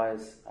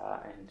suppliers,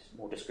 and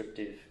more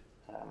descriptive,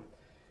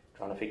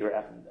 trying to figure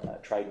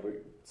out trade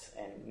routes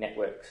and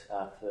networks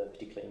for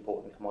particularly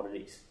important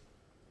commodities.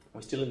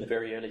 We're still in the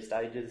very early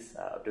stages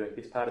of doing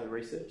this part of the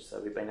research,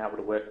 so we've been able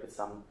to work with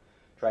some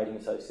trading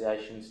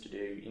associations to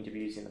do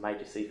interviews in the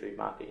major seafood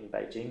market in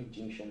Beijing,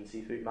 Jingshan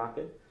Seafood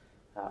Market.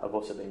 I've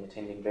also been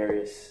attending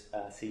various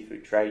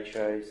seafood trade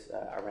shows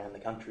around the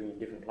country in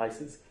different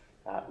places,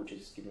 which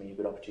has given me a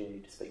good opportunity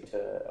to speak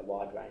to a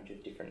wide range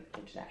of different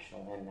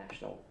international and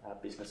national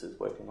businesses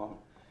working on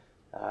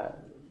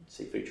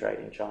seafood trade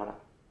in China.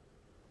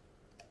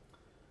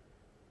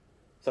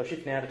 So I'll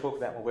shift now to talk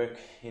about my work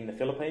in the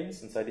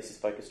Philippines, and so this is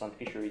focused on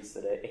fisheries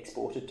that are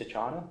exported to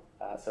China,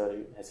 so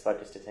has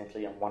focused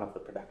essentially on one of the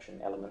production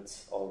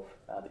elements of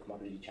the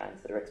commodity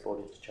chains that are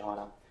exported to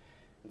China.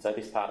 And so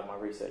this part of my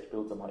research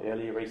builds on my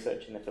earlier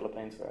research in the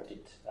Philippines, where I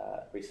did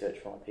research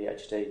for my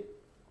PhD,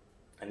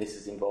 and this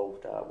has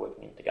involved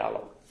working in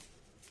Tagalog.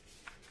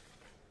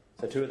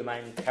 So two of the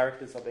main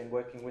characters I've been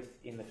working with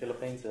in the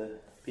Philippines are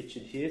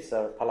pictured here.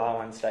 So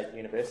Palawan State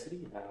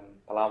University.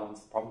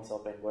 Palawan's the province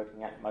I've been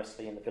working at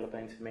mostly in the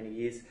Philippines for many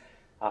years.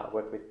 I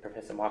work with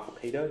Professor Michael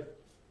Pito.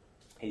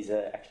 He's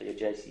actually a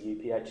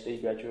JCU PhD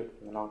graduate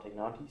from the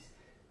 1990s.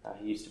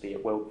 He used to be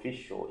at World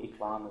Fish, or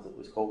ICLAM as it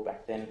was called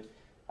back then,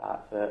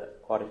 for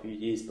quite a few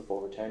years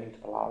before returning to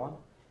Palawan.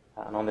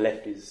 And on the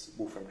left is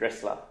Wolfram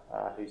Dressler,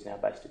 who's now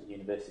based at the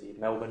University of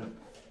Melbourne,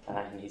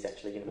 and he's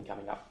actually going to be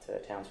coming up to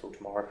Townsville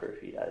tomorrow for a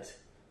few days.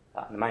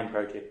 The main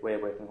project we're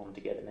working on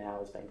together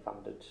now is being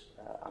funded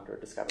under a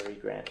Discovery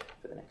grant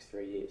for the next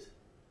 3 years.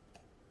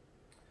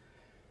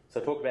 So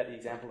I talk about the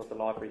example of the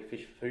live reef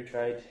fish for food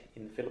trade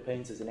in the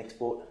Philippines as an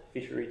export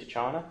fishery to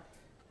China.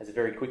 As a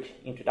very quick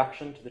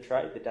introduction to the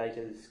trade, the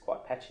data is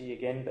quite patchy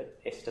again, but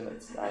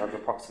estimates are of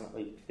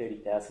approximately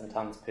 30,000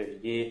 tonnes per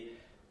year,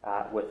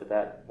 worth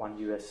about $1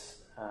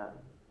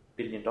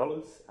 billion,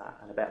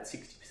 and about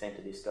 60%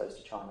 of this goes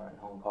to China and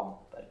Hong Kong.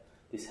 But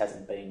this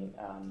hasn't been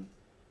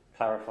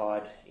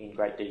clarified in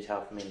great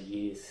detail for many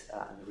years,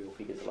 and the real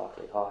figures are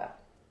likely higher.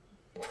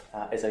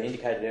 As I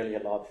indicated earlier,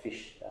 live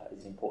fish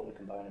is an important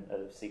component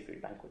of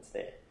seafood banquets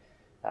there.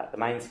 The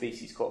main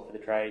species caught for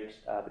the trade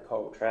are the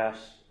coral trout,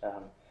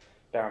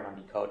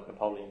 barramundi cod,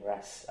 Napoleon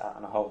wrasse,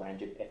 and a whole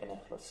range of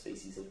echinophalous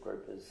species of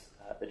groupers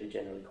that are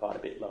generally quite a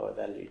bit lower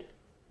valued.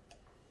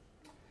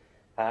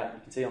 You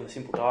can see on the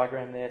simple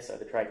diagram there, so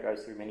the trade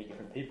goes through many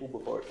different people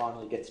before it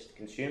finally gets to the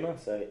consumer.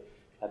 So you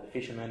have the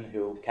fisherman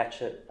who will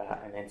catch it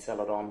and then sell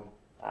it on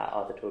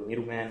either to a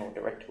middleman or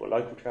direct to a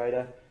local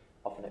trader.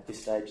 Often at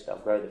this stage they'll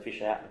grow the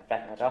fish out and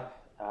fatten it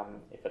up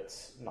if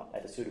it's not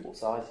at a suitable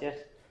size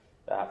yet.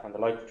 From the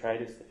local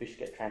traders, the fish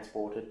get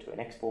transported to an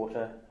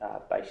exporter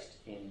based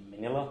in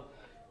Manila,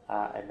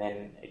 and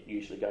then it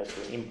usually goes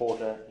to an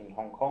importer in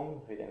Hong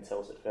Kong, who then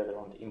sells it further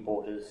on to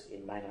importers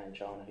in mainland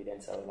China, who then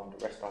sell it on to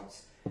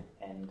restaurants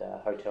and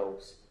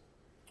hotels,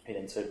 who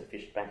then serve the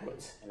fish at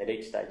banquets. And at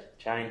each stage of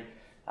the chain,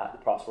 the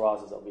price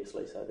rises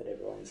obviously so that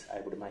everyone's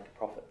able to make a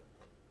profit.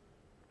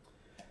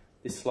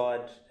 This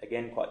slide,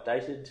 again, quite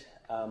dated,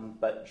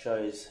 but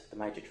shows the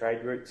major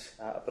trade routes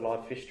of the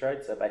live fish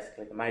trade. So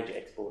basically the major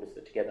exporters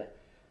that together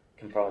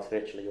comprise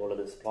virtually all of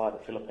the supply. The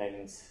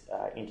Philippines,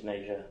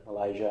 Indonesia,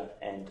 Malaysia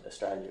and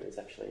Australia is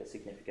actually a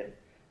significant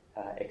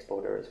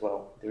exporter as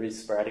well. There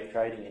is sporadic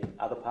trading in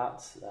other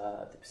parts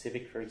of the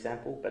Pacific, for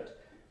example, but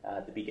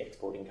the big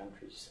exporting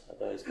countries are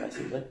those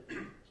basically.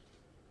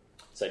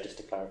 So just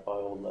to clarify,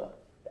 all the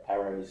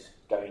arrows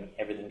going,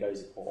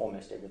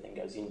 almost everything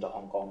goes into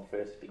Hong Kong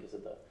first because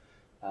of the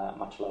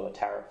much lower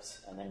tariffs,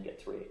 and then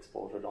gets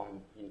re-exported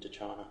on into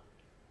China.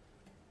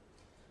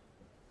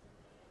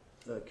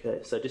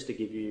 Okay, so just to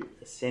give you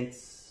a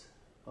sense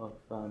of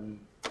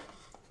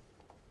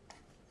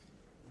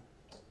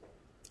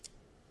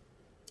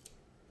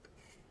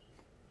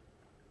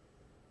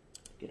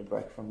get a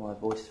break from my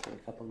voice for a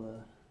couple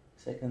of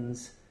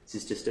seconds. This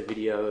is just a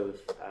video of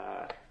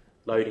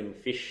loading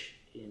fish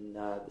in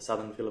the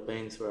southern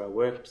Philippines where I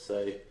worked.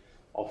 So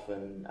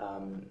often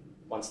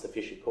once the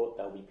fish are caught,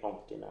 they'll be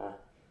plonked in a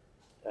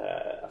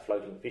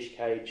floating fish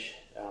cage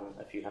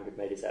a few hundred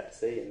metres out to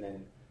sea, and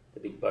then the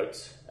big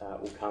boats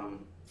will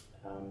come,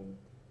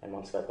 and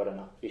once they've got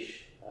enough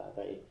fish,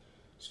 they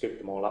scoop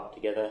them all up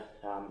together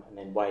and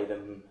then weigh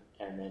them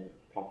and then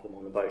plonk them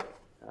on the boat.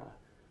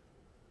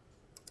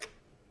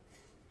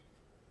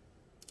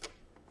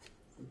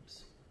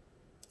 Oops.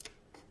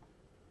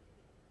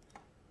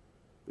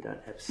 We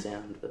don't have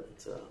sound, but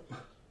it's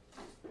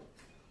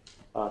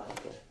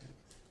okay.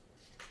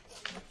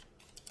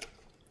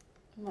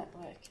 Might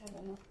work, I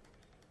don't know.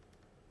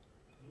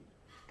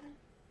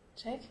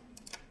 Check?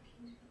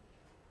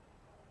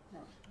 No,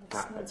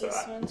 that's not That's this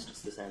alright. one. It's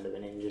just the sound of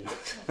an engine.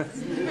 Oh.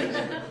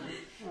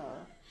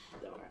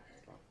 Don't worry.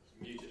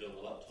 Muted on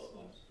the laptop,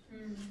 though.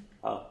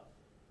 Oh.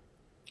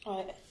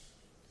 Oh, yeah.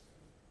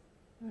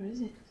 Where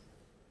is it?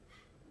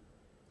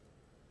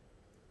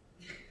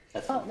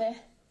 That's Oh, there.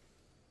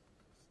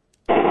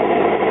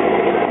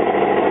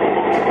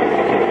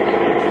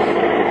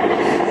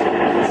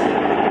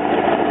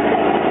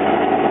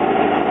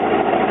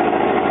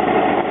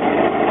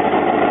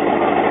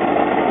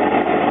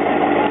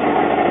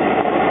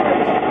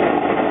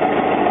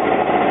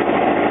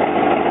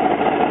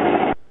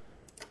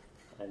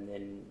 And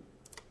then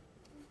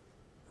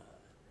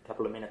a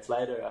couple of minutes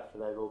later, after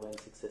they've all been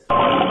successful.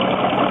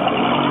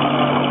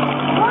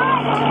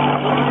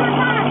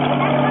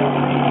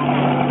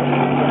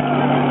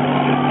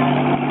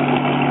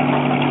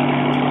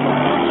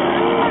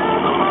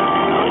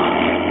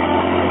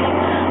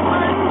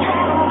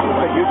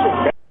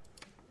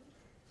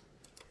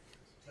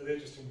 Are they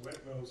just in wet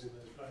wells in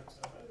those boats,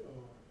 are they?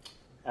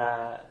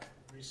 Or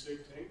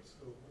research tanks?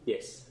 Or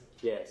Yes,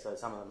 yeah, so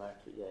some of them are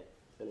actually,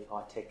 fairly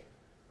high tech.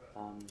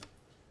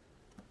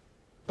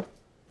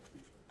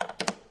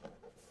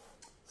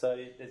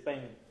 So there's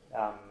been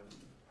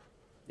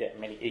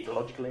many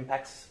ecological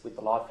impacts with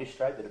the live fish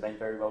trade that have been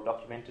very well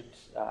documented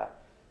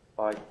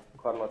by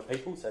quite a lot of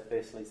people. So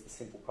firstly is the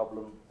simple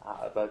problem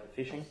of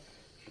overfishing.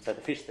 So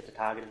the fish that are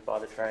targeted by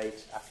the trade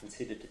are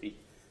considered to be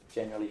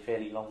generally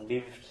fairly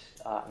long-lived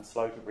and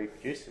slow to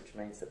reproduce, which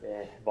means that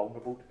they're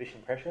vulnerable to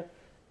fishing pressure.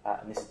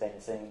 And this has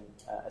been seen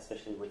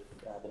especially with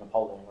the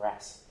Napoleon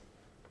wrasse.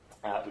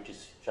 which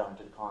is shown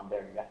to decline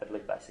very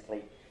rapidly,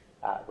 basically,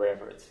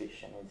 wherever it's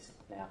fished, and is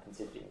now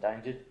considered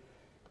endangered.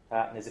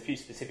 And there's a few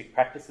specific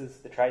practices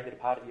of the trade that are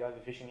part of the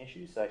overfishing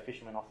issue. So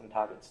fishermen often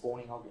target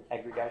spawning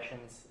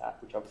aggregations,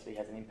 which obviously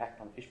has an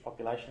impact on fish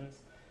populations.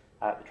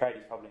 The trade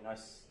is probably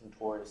most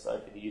notorious though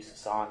for the use of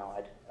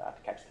cyanide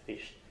to catch the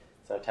fish.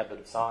 So a tablet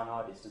of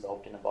cyanide is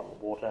dissolved in a bottle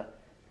of water,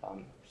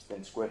 which is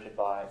then squirted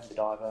by the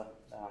diver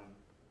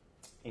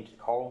into the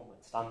coral.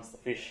 It stuns the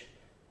fish,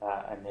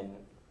 and then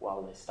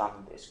while they're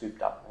stunned, they're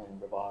scooped up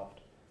and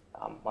revived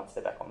once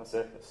they're back on the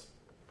surface.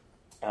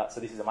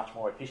 So this is a much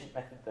more efficient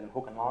method than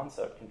hook and line,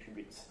 so it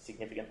contributes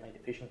significantly to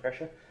fishing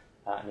pressure,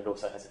 and it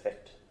also has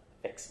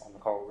effects on the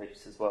coral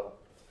reefs as well.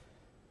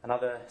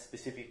 Another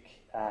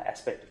specific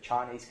aspect of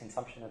Chinese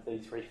consumption of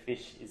these reef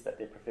fish is that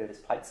they're preferred as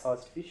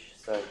plate-sized fish.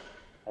 So,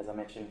 as I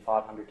mentioned,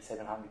 500 to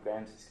 700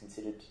 grams is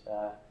considered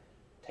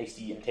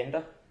tasty and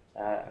tender,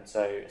 and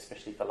so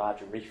especially for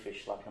larger reef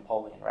fish like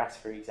Napoleon wrasse,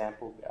 for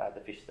example,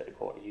 the fish that are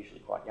caught are usually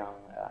quite young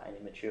and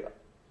immature.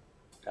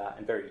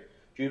 And very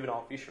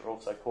juvenile fish are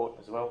also caught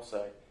as well,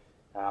 so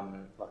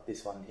like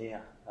this one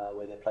here,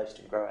 where they're placed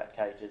in grow-out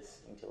cages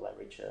until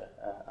they reach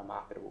a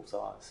marketable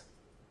size.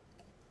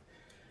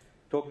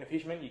 Talking to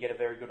fishermen, you get a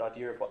very good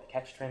idea of what the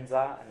catch trends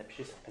are, and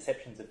the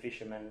perceptions of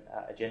fishermen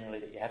are generally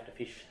that you have to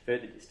fish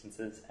further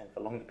distances and for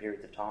longer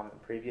periods of time than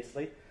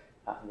previously,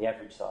 and the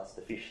average size of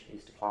the fish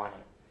is declining.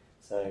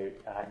 So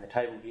in the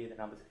table here, the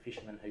numbers of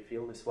fishermen who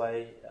feel this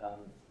way,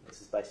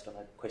 this is based on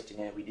a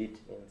questionnaire we did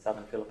in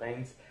southern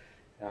Philippines.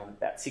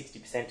 About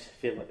 60%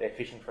 feel that they're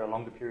fishing for a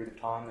longer period of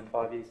time than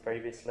 5 years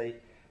previously.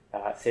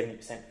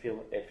 70% feel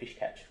that their fish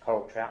catch of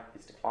coral trout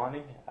is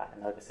declining,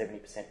 and over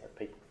 70% of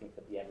people think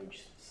that the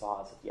average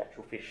size of the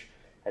actual fish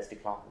has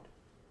declined.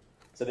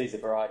 So these are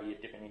a variety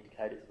of different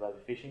indicators of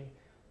overfishing,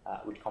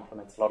 which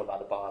complements a lot of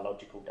other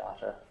biological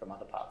data from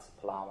other parts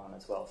of Palawan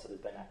as well. So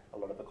there's been a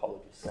lot of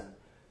ecologists and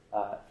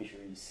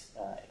fisheries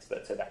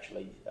experts have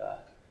actually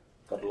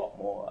got a lot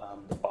more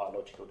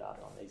biological data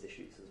on these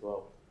issues as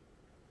well.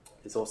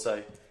 There's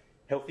also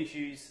health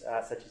issues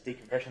such as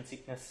decompression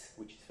sickness,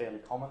 which is fairly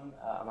common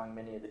among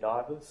many of the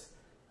divers.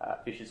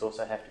 Fishers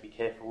also have to be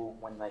careful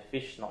when they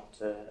fish not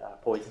to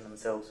poison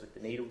themselves with the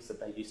needles that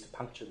they use to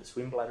puncture the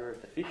swim bladder of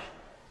the fish.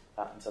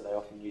 And so they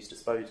often use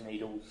disposed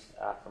needles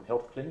from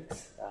health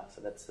clinics.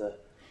 So that's a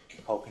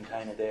whole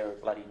container there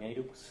of bloody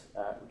needles,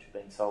 which are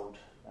being sold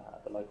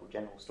at the local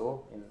general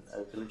store in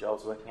a village I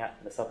was working at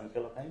in the southern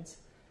Philippines.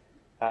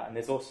 And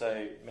there's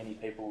also many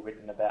people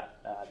written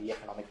about the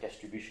economic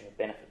distribution of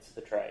benefits of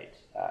the trade.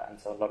 And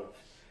so a lot of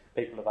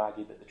people have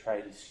argued that the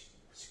trade is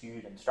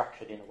skewed and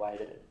structured in a way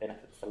that it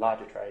benefits the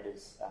larger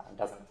traders and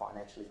doesn't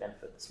financially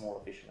benefit the smaller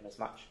fishermen as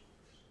much.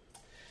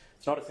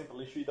 It's not a simple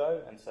issue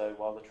though, and so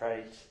while the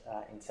trade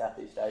in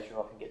Southeast Asia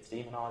often gets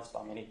demonised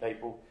by many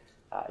people,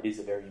 it is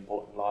a very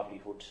important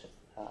livelihood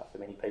for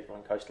many people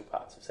in coastal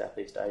parts of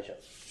Southeast Asia.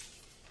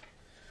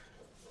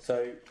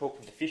 So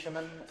talking to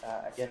fishermen,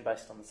 again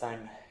based on the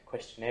same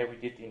questionnaire we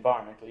did, the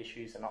environmental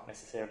issues are not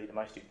necessarily the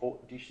most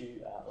important issue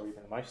or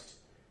even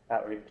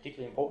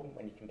particularly important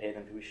when you compare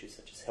them to issues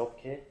such as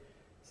healthcare.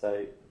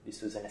 So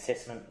this was an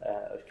assessment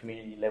of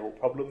community level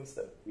problems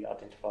that we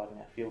identified in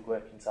our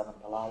fieldwork in southern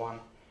Palawan,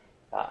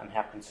 and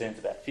how concerns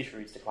about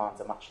fisheries declines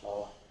are much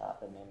lower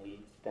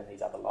than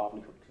these other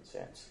livelihood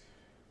concerns.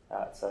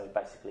 So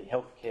basically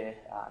healthcare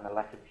and a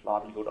lack of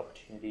livelihood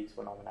opportunities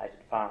were nominated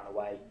far and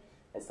away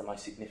as the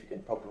most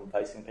significant problem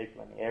facing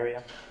people in the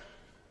area.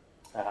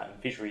 And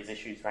fisheries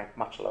issues rank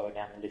much lower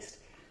down the list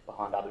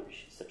behind other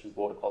issues such as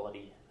water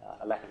quality,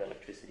 a lack of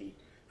electricity,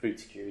 food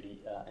security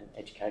and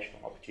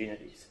educational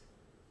opportunities.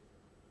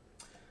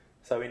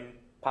 So in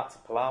parts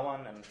of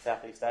Palawan and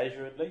Southeast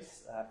Asia at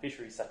least,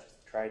 fisheries such as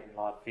the trade in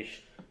live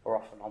fish are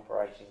often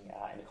operating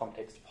in a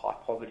context of high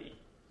poverty.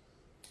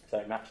 So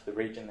in much of the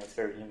region there's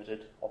very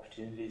limited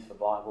opportunities for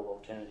viable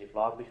alternative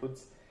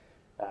livelihoods.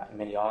 In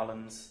many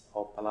islands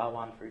of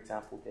Palawan, for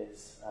example,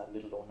 there's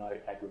little or no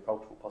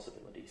agricultural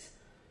possibilities.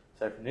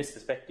 So from this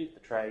perspective, the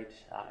trade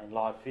in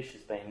live fish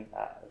has been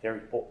a very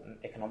important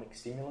economic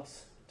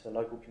stimulus to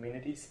local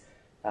communities.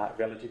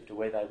 Relative to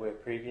where they were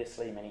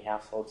previously, many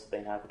households have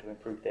been able to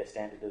improve their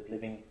standard of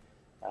living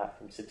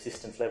from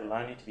subsistence level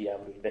only to be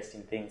able to invest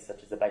in things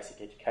such as a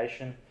basic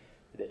education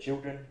for their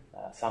children,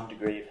 some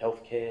degree of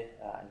healthcare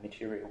and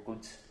material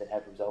goods that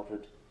have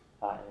resulted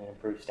in an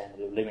improved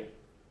standard of living.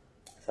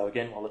 So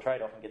again, while the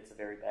trade often gets a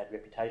very bad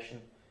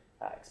reputation,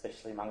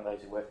 especially among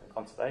those who work in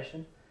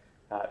conservation,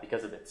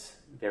 because of its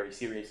very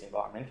serious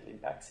environmental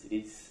impacts, it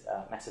is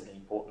massively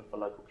important for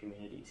local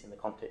communities in the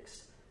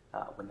context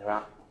when there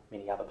aren't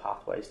many other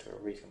pathways to a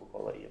reasonable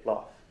quality of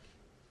life.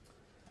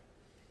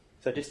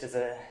 So just as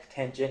a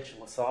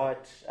tangential aside,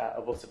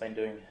 I've also been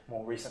doing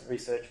more recent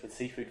research with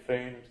seafood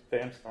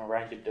firms from a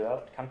range of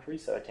developed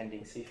countries, so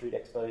attending seafood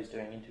expos,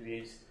 doing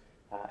interviews,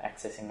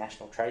 accessing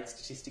national trade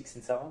statistics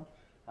and so on.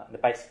 The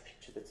basic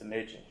picture that's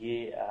emerging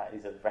here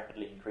is of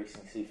rapidly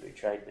increasing seafood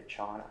trade with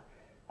China.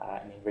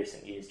 And in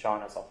recent years,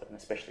 China's offered an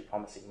especially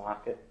promising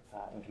market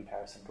in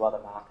comparison to other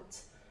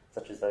markets,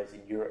 such as those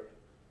in Europe.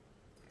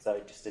 So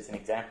just as an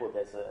example,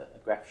 there's a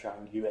graph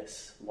showing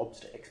US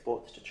lobster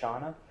exports to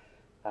China,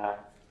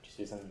 which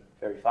isn't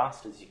very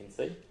fast, as you can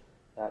see.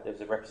 There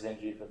was a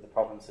representative of the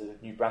province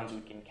of New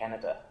Brunswick in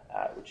Canada,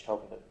 which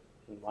told me that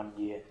in 1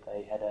 year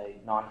they had a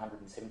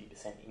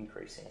 970%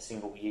 increase in a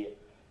single year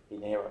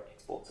in their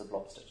exports of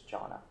lobster to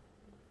China.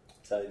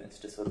 So this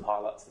just sort of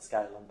highlights the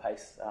scale and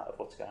pace of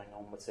what's going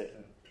on with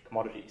certain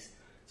commodities.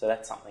 So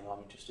that's something I'm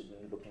interested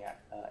in looking at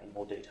in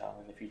more detail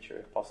in the future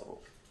if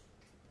possible.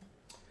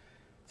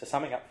 So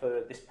summing up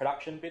for this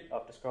production bit,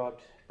 I've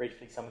described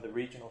briefly some of the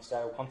regional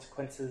scale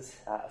consequences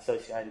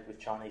associated with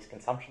Chinese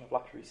consumption of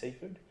luxury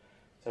seafood.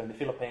 So in the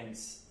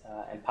Philippines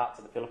and parts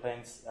of the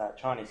Philippines,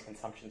 Chinese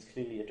consumption is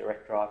clearly a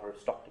direct driver of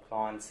stock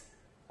declines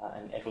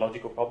and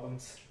ecological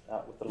problems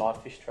with the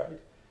live fish trade.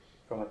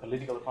 From a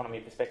political economy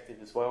perspective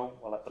as well,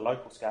 while at the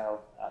local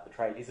scale the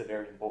trade is a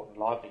very important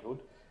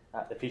livelihood,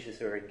 the fishers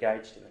who are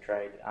engaged in the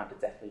trade aren't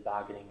exactly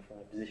bargaining from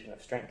a position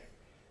of strength.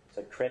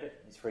 So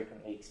credit is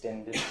frequently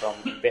extended from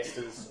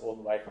investors all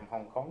the way from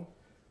Hong Kong,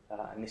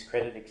 and this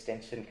credit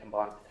extension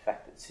combined with the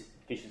fact that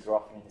fishers are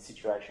often in a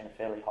situation of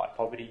fairly high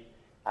poverty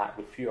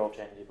with few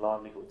alternative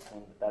livelihoods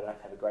mean that they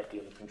don't have a great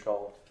deal of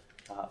control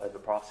over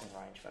pricing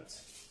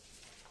arrangements.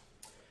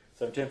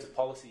 So in terms of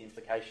policy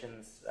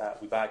implications,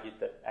 we've argued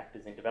that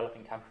actors in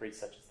developing countries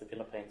such as the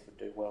Philippines would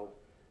do well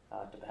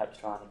to perhaps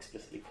try and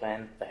explicitly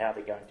plan for how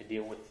they're going to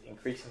deal with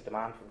increasing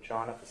demand from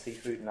China for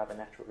seafood and other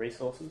natural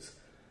resources.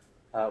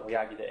 We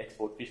argue that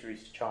export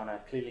fisheries to China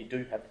clearly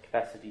do have the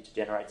capacity to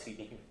generate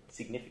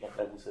significant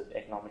levels of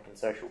economic and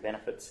social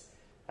benefits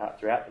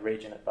throughout the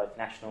region at both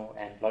national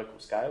and local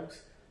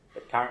scales.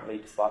 But currently,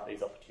 despite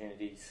these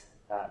opportunities,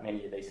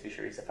 many of these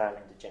fisheries are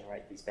failing to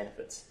generate these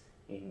benefits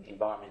in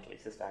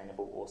environmentally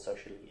sustainable or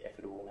socially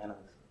equitable manners.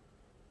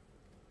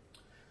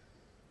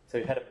 So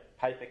we've had a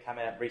paper come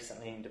out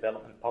recently in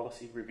Development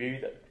Policy Review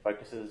that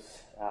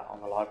focuses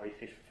on the live reef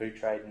fish food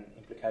trade and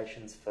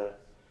implications for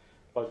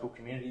local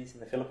communities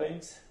in the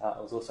Philippines. I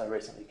was also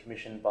recently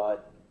commissioned by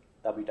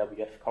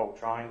WWF Coral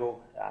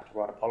Triangle to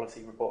write a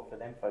policy report for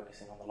them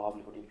focusing on the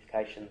livelihood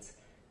implications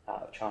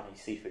of Chinese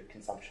seafood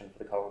consumption for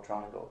the Coral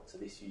Triangle. So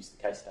this used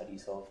the case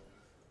studies of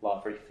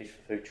live reef fish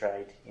for food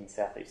trade in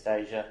Southeast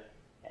Asia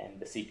and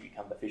the sea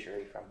cucumber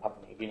fishery from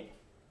Papua New Guinea.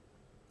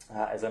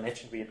 As I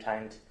mentioned, we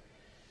obtained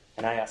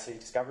an ARC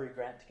Discovery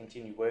grant to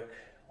continue work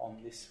on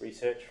this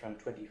research from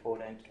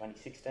 2014 to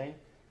 2016.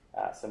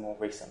 So more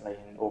recently,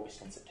 in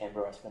August and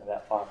September, I spent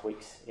about 5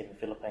 weeks in the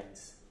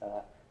Philippines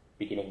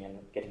beginning and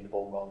getting the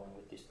ball rolling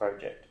with this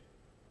project.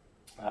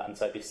 And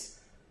so this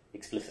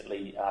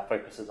explicitly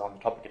focuses on the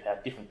topic of how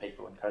different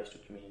people in coastal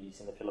communities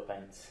in the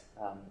Philippines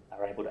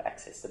are able to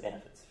access the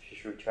benefits of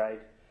fishery trade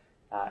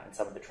and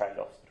some of the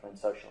trade-offs between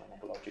social and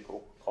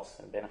ecological costs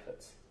and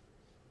benefits.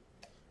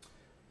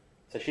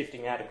 So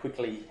shifting now to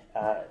quickly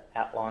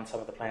outline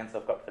some of the plans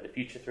I've got for the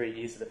future 3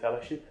 years of the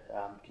fellowship,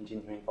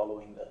 continuing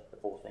following the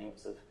 4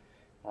 themes of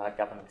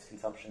governance,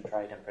 consumption,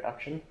 trade and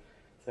production.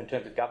 So in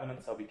terms of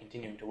governance, I'll be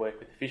continuing to work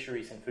with the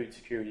Fisheries and Food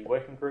Security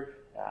Working Group,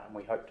 and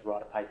we hope to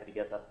write a paper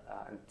together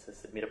and to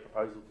submit a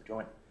proposal for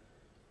joint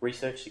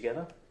research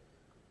together.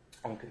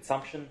 On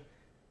consumption,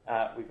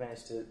 we've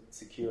managed to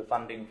secure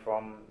funding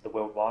from the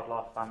World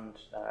Wildlife Fund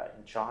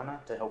in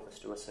China to help us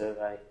do a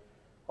survey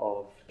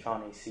of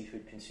Chinese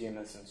seafood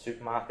consumers and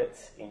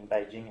supermarkets in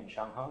Beijing and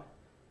Shanghai.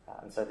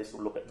 And so this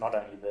will look at not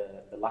only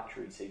the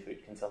luxury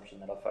seafood consumption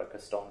that I've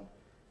focused on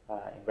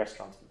in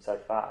restaurants so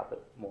far,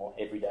 but more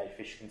everyday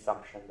fish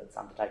consumption that's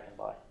undertaken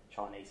by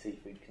Chinese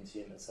seafood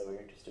consumers. So we're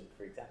interested,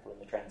 for example, in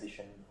the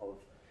transition of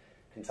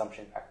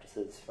consumption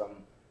practices from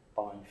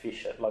buying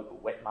fish at local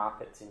wet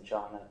markets in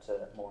China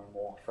to more and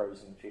more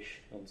frozen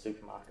fish in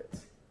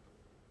supermarkets.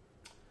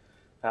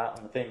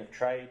 On the theme of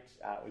trade,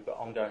 we've got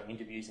ongoing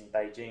interviews in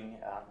Beijing.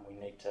 We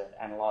need to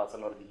analyse a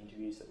lot of the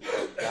interviews that we've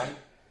already done.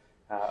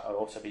 I'll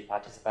also be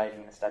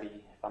participating in a study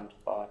funded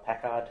by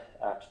Packard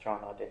to try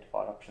and identify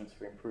options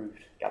for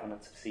improved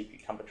governance of sea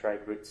cucumber trade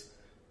routes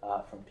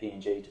from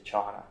PNG to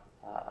China,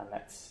 and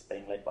that's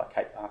being led by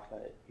Kate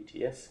Barclay at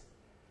UTS.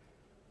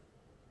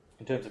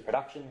 In terms of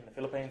production in the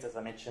Philippines, as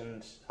I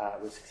mentioned,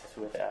 we're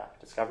successful with our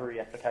discovery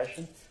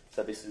application,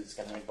 so this is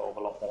going to involve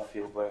a lot more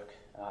field work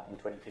in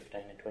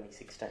 2015 and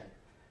 2016.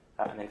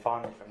 And then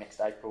finally, from next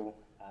April,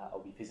 I'll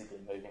be physically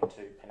moving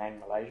to Penang,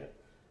 Malaysia,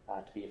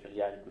 to be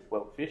affiliated with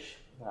World Fish,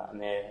 and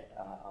there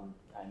I'm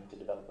aiming to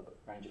develop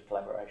a range of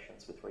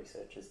collaborations with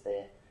researchers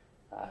there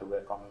who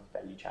work on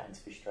value chains,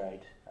 fish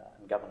trade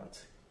and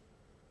governance.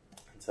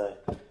 And so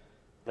I'll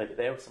leave it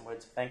there with some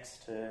words of thanks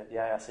to the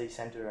ARC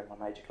Centre and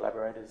my major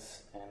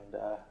collaborators, and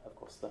of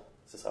course the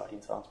Society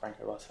and Science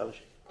Branco Weiss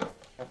Fellowship.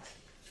 Thanks.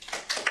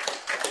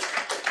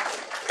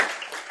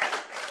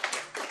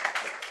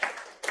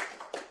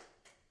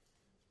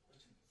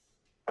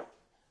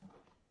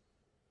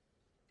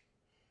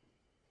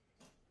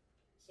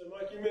 So,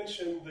 Mike, you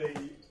mentioned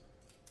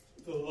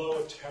the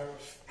lower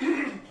tariff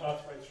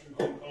pathway through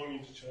Hong Kong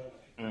into China.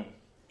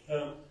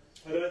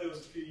 I know there was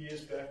a few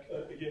years back,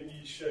 again,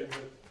 you showed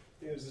that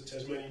there was the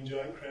Tasmanian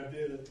giant crab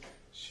there,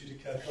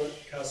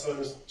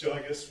 Pseudocarcinus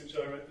gigas, which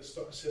I wrote the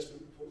stock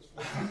assessment reports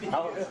for.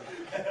 Oh, really?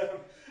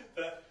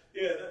 But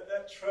yeah,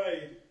 that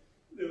trade,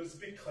 there was a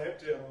big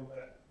clampdown on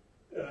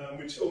that,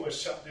 which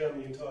almost shut down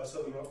the entire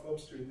southern rock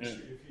lobster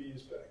industry a few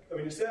years back. I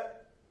mean, is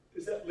that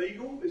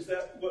legal? Is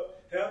that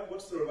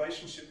what's the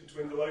relationship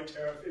between the low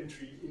tariff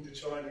entry into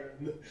China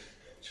and the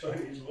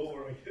Chinese law,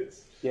 I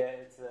guess? Yeah,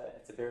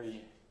 it's a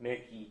very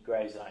murky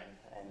grey zone,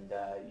 and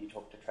you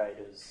talk to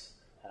traders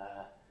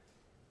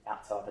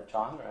outside of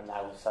China, and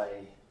they will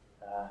say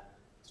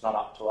it's not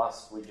up to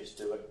us. We just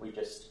do it. We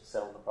just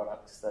sell the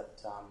products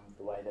that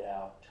the way that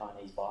our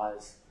Chinese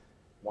buyers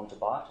want to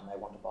buy it, and they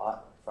want to buy it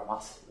from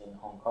us in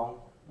Hong Kong,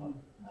 not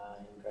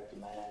in direct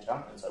in mainland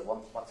China. And so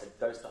once it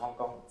goes to Hong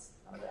Kong, it's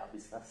none of our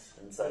business.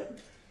 And so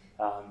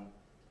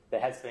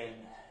there has been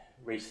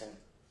recent,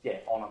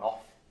 on and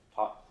off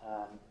type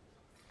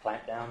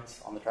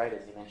clampdowns on the trade,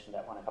 as you mentioned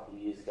that one a couple of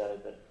years ago,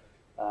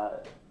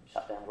 that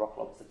shut down the rock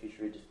lobster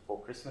fishery just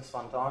before Christmas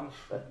one time.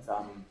 But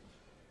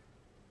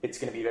it's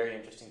going to be very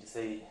interesting to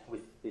see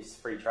with this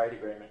free trade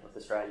agreement with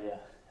Australia,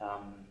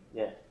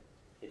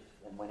 if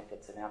and when it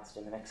gets announced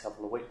in the next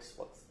couple of weeks,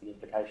 what's the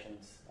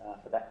implications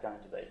for that going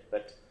to be.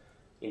 But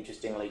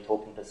interestingly,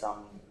 talking to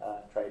some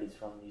traders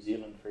from New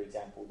Zealand, for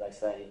example, they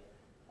say,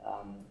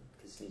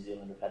 because New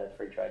Zealand have had a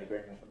free trade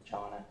agreement with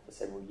China for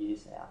several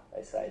years now,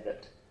 they say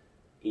that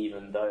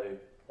even though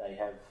they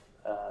have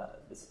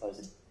the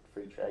supposed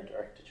free trade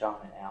direct to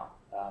China now,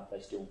 they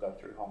still go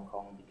through Hong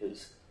Kong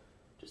because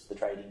just the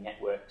trading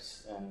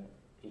networks and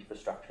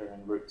infrastructure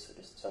and routes are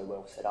just so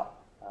well set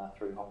up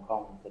through Hong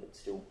Kong that it's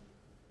still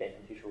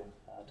beneficial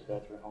to go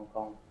through Hong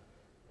Kong.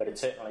 But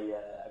it's certainly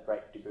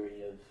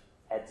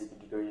adds a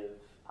degree of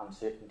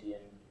uncertainty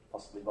and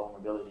possibly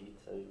vulnerability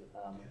to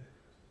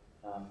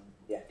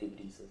the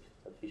activities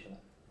of fishermen.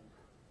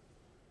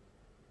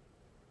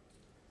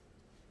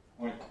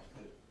 I'm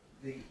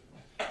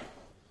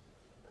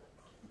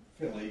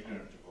fairly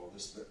ignorant of all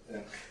this,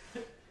 but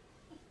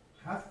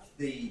has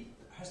the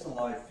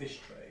live fish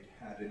trade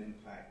had an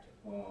impact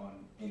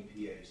on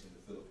NPAs in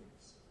the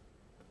Philippines?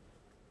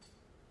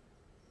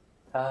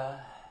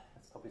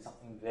 That's probably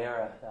something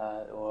Vera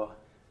or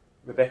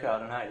Rebecca, I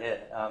don't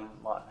know,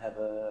 might have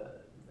a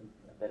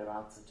better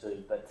answer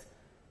to. But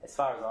as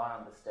far as I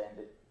understand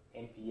it,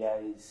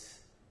 NPAs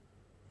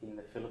in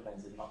the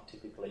Philippines have not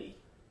typically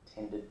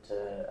tended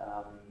to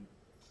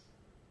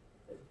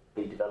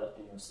be developed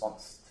in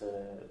response to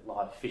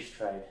live fish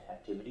trade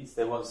activities.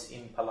 There was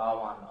in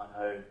Palawan, I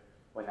know,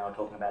 when they were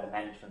talking about a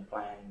management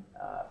plan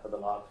for the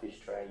live fish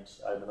trade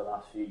over the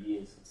last few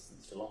years, it's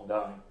still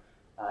ongoing.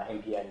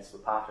 MPAs were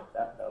part of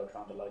that. They were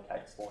trying to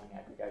locate spawning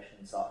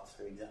aggregation sites,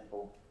 for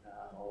example,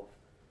 of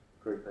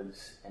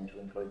groupers, and to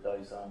include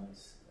those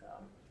zones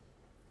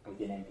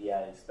within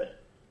MPAs.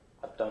 But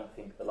I don't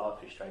think the live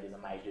fish trade is a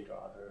major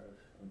driver of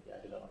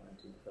MPA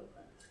development in the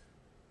Philippines.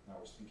 I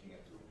was thinking of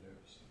the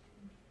reserves.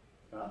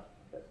 Right,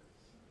 okay.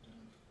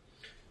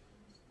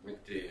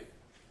 With the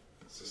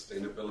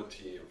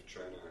sustainability of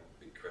China,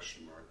 big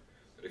question mark.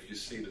 But if you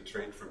see the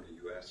trade from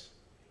the US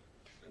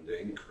and the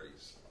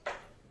increase,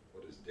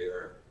 what is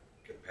their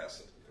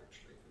capacity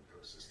actually, and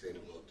how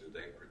sustainable do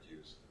they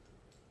produce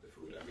the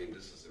food? I mean,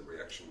 this is a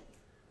reaction,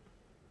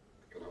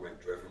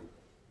 economic driven,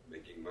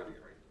 making money,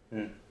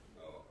 right?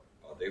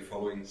 Are they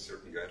following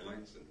certain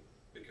guidelines? And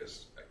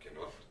because I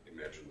cannot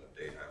imagine that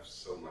they have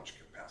so much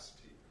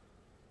capacity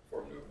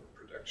for the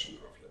production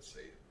of, let's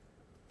say,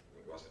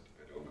 what was it?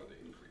 I don't know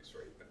the increase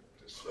rate, but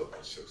the slope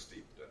is so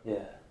steep that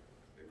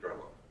they grow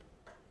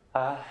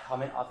up. I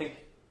mean, I think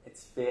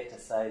it's fair to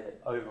say that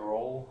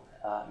overall,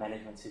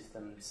 management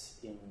systems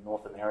in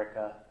North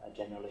America are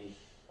generally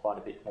quite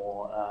a bit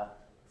more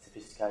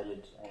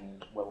sophisticated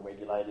and well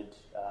regulated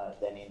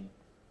than in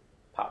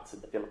parts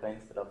of the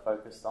Philippines that I've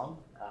focused on.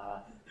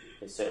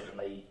 There's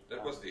certainly...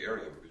 That was the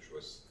area which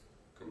was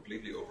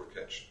completely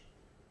overcatched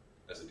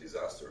as a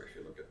disaster if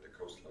you look at the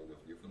coastline of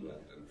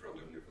Newfoundland and front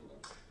of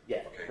Newfoundland.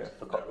 Yeah. Okay,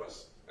 that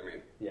was, I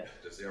mean,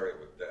 this area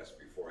was death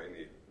before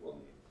anyone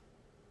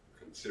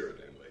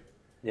considered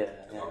any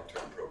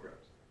long-term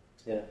programs.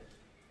 Yeah.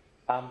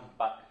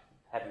 But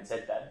having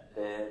said that,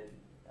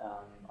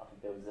 I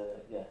think there was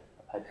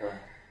a paper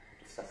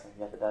discussing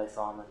the other day,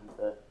 Simon,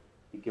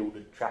 the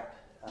gilded trap.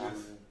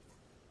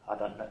 I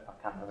don't know, I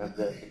can't remember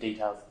the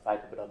details of the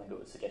paper, but I think it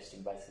was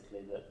suggesting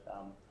basically that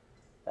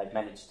they've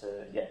managed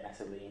to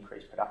massively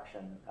increase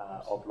production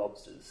of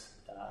lobsters,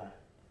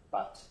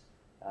 but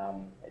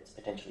it's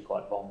potentially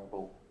quite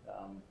vulnerable,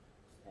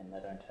 and they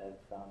don't have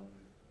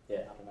I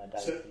don't know,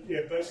 data. So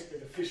basically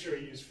the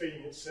fishery is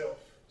feeding itself.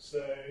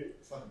 So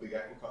it's like a big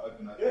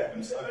open water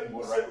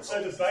aquaculture.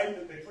 So the bait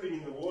that they're putting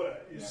in the water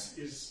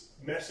is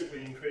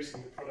massively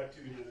increasing the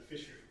productivity of the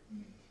fishery,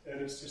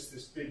 and it's just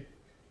this big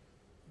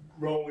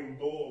rolling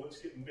ball that's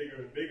getting bigger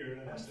and bigger,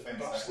 and it has to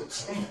bust at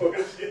some point.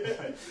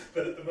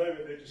 But at the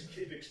moment they just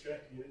keep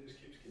extracting it, it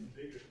just keeps getting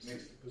bigger. It's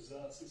just a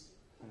bizarre system.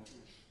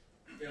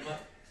 Yeah, Mike,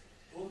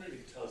 I wonder if you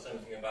could tell us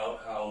anything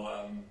about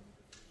how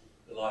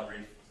the live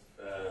reef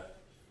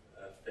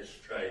fish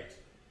trade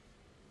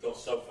got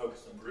so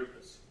focused on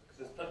groupers. Because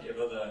there's plenty of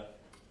other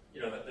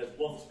there's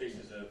one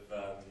species of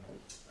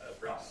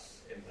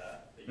wrasse in there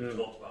that you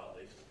talked about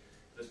at least.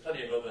 There's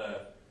plenty of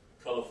other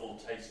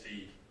colourful,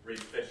 tasty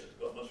reef fish that have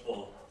got much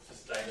more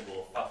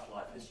sustainable, fast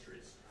life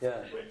histories,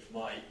 which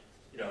might,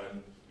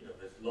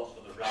 there's lots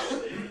of the wrasse,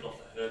 lots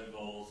of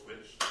herbivores,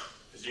 which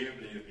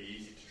presumably would be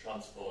easy to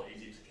transport,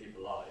 easy to keep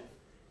alive,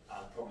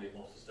 and probably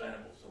more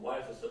sustainable. So why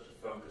is there such a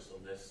focus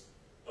on this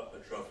upper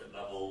trophic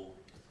level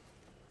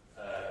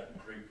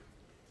group?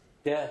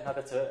 Yeah, no,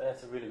 that's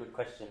a really good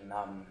question,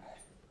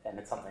 and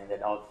it's something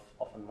that I've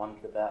often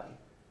wondered about.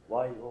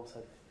 Why are you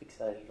also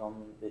fixated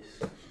on this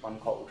one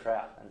coral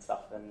trout and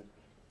stuff? And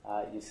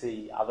you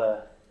see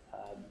other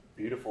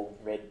beautiful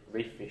red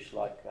reef fish,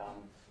 like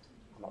I'm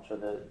not sure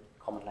the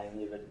common name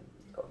here, but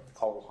you've got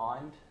coral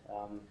hind,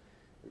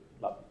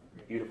 like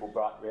beautiful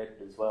bright red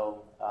as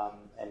well.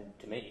 And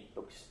to me, it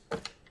looks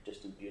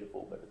just as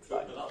beautiful. But it's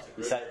like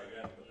you say,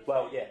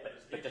 well, yeah,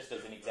 but just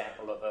as an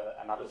example of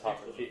another type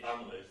of fish.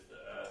 Families that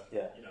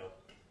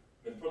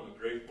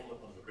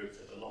one of the groups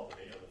is a lot of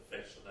the other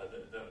fish, so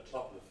they're at the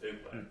top of the food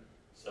web.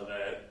 So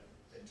they're,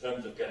 in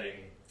terms of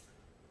getting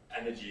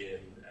energy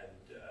and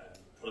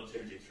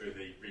productivity through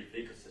the reef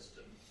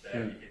ecosystem,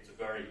 it's a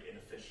very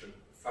inefficient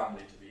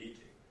family to be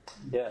eating.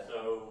 Yeah.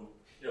 So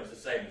it's the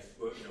same as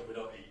we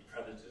don't eat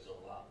predators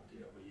on land. We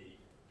eat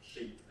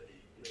sheep that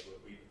eat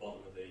we eat the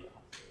bottom of the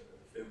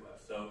food web.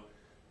 So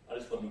I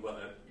just wonder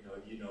whether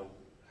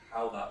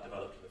how that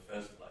developed in the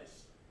first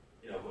place.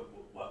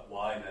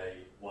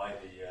 Why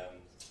the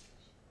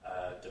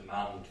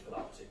demand for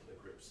that particular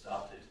group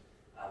started,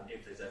 and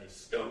if there's any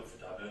scope for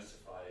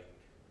diversifying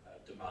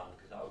demand,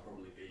 because that would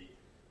probably be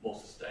more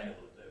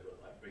sustainable if they were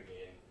like bringing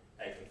in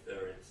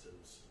acanthurids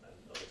and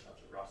other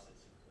types of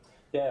wrasses.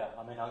 Yeah,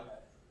 I mean,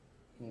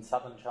 in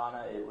southern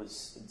China, it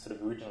sort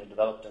of originally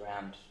developed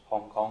around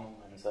Hong Kong,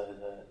 and so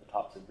the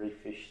types of reef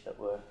fish that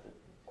were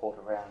caught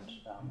around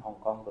Hong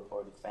Kong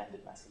before it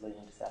expanded massively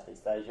into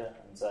Southeast Asia,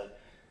 and so.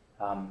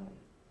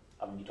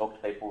 You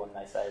talk to people and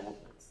they say, well,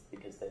 it's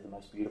because they're the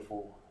most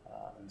beautiful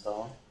and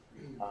so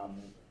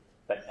on.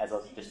 But as I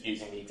was just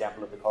using the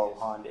example of the coral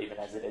hind, even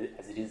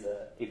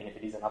even if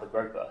it is another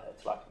grouper,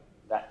 it's like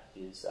that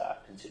is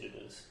considered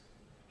as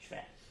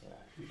schmack,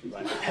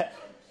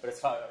 But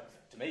it's like,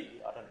 to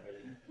me, I don't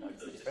really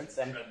notice the difference.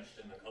 And in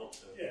the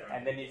culture. Yeah.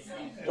 And then you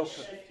talk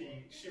to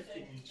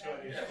shifting in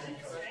Chinese food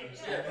culture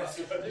is a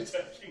massive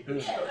undertaking.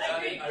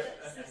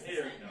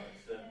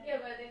 Yeah,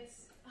 but it's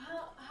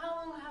how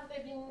long have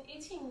they been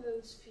eating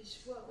those fish?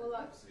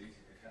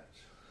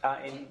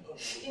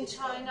 In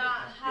China,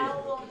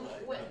 how long?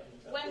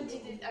 When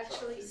did it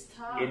actually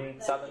start?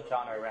 In southern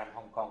China, around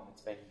Hong Kong,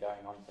 it's been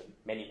going on for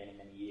many, many,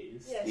 many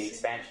years. Yes. The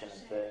expansion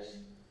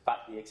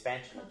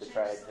of the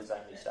trade has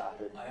only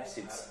started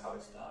since. How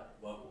it started,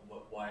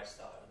 why it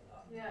started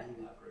in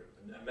that group,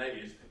 and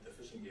maybe it's the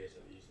fishing gears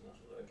that they're using, that's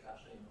what they're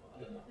catching. I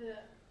don't know.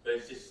 Yeah. But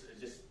it's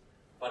just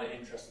find it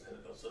interesting that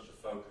they've got such a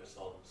focus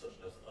on such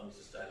an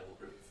unsustainable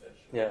group of fish.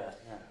 Yeah.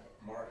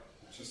 Mark,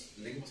 just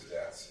linked to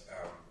that.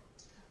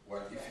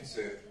 If it's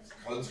a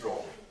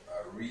cultural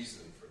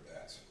reason for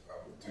that,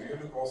 do you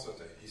look also at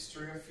the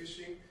history of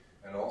fishing?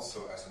 And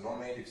also, as a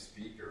non-native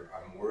speaker,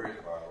 I'm worried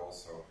about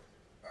also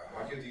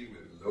how do you deal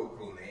with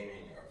local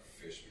naming of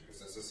fish? Because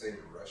that's the same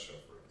in Russia,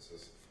 for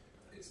instance.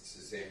 It's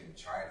the same in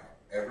China.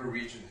 Every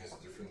region has a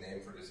different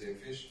name for the same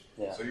fish.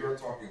 Yeah. So you're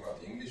talking about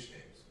the English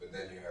names, but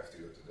then you have to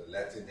go to the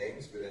Latin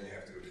names, but then you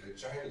have to go to the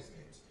Chinese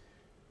names.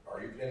 Are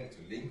you planning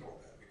to link all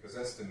that? Because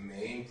that's the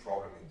main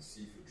problem in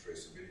seafood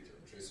traceability, or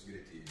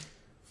traceability in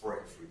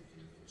foreign food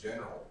in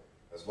general.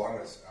 As long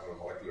as I'm a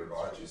molecular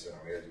biologist and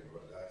I'm editing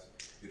about that,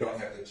 you don't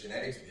have the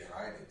genetics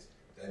behind it,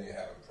 then you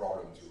have a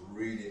problem to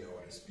really know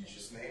the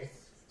species name,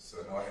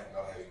 so not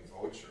having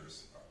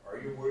vouchers. Are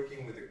you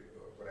working with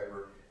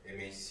whatever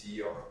MAC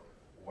or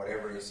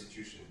whatever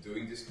institution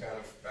doing this kind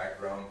of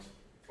background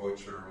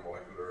voucher,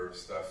 molecular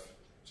stuff,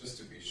 just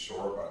to be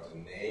sure about the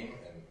name,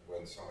 and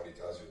when somebody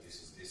tells you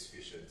this is this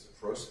fish and it's a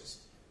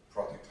processed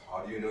product,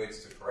 how do you know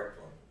it's the correct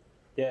one?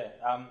 Yeah,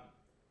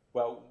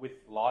 well,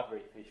 with live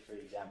reef fish, for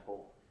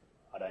example,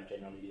 I don't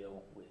generally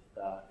deal with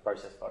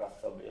processed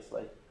products,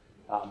 obviously.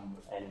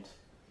 And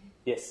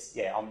yes,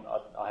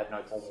 I have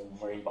no formal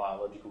marine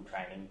biological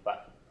training,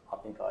 but I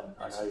think I know.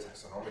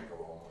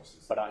 Taxonomical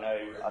almost. But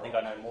I think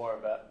I know more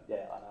about. I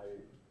know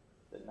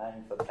the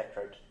name for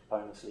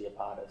Plectrophomus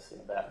leopardus in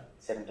about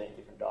 17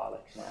 different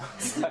dialects now.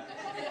 That's an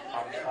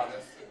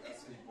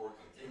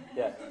important thing.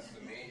 Yeah. That's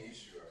the main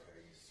issue of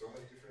having so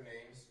many different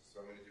names,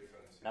 so many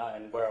different. No,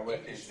 and where I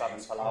work in southern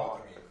Palawan.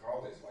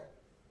 Carl is like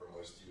the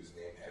most used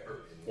name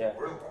ever in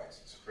worldwide.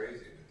 It's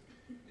crazy, but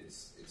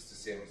it's the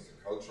same as the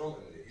cultural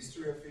and the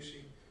history of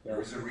fishing. Yeah.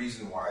 There is a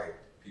reason why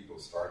people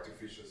start to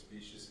fish a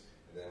species,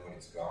 and then when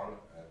it's gone,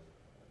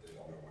 they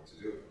don't know what to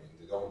do. I mean,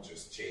 they don't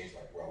just change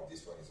like, well,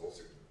 this one is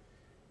also good.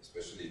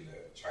 Especially in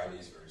the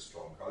Chinese very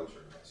strong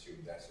culture, I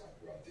assume that's like,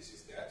 well, this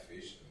is that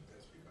fish, and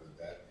that's because of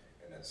that,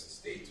 and that's the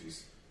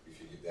status. If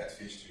you give that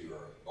fish to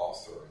your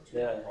boss or to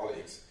your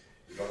colleagues,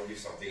 you don't give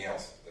something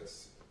else.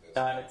 That's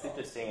and it's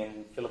interesting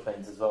in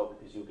Philippines as well,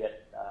 because you'll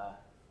get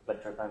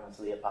Leptocomus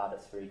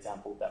leopardus, for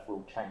example, that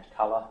will change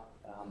colour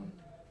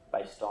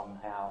based on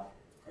how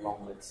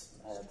long it's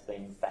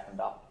been fattened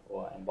up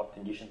and what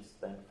conditions it's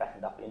been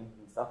fattened up in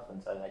and stuff,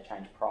 and so they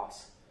change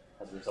price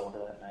as a result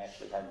of it, and they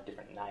actually have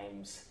different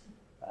names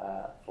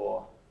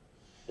for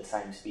the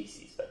same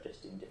species but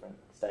just in different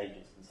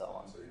stages and so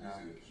on. So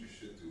you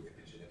should do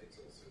epigenetics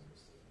also.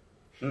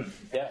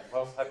 Yeah,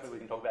 well, hopefully we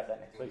can talk about that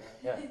next week.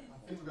 Yeah. I think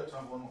we've got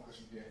time for one more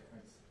question here.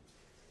 Thanks.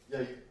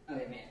 Yeah.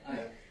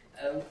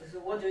 So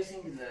what do you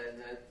think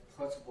the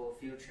possible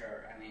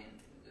future,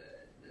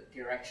 the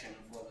direction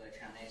for the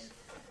Chinese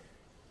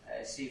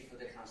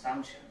seafood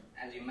consumption?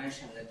 As you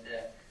mentioned,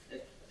 that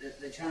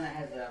the China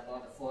has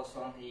about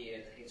 420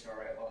 years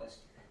history of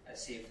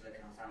seafood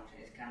consumption.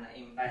 It's kind of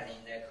embedded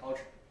in their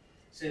culture.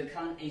 So you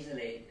can't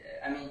easily,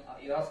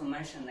 you also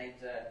mentioned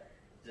that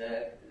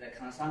the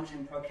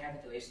consumption per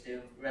capita is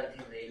still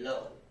relatively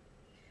low.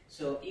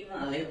 So even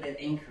a little bit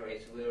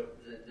increase will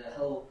the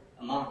whole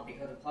amount,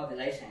 because the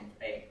population is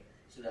big,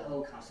 so the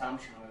whole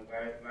consumption will be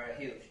very, very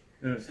huge.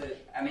 So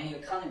you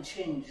can't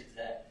change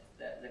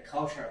the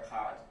culture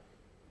part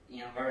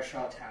in a very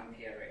short time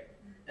period.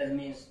 That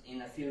means in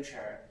the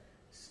future,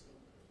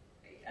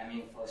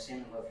 for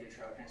foreseeable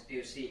future, I can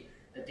still see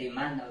the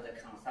demand of the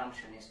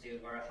consumption is still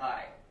very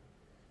high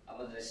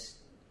about this.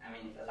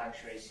 The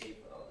luxury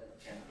seafood or the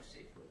general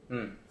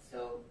seafood.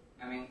 So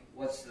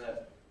what's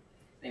the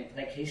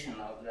implication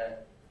of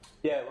that?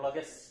 Yeah, well, I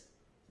guess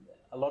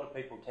a lot of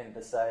people tend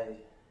to say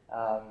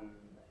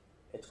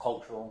it's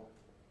cultural,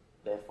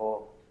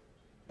 therefore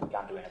we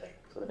can't do anything,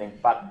 sort of thing.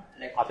 But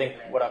I think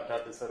what I've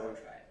done is sort of...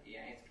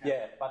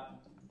 but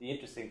the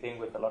interesting thing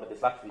with a lot of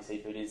this luxury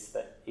seafood is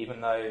that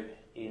even though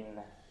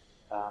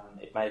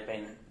it may have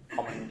been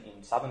common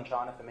in southern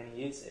China for many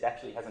years, it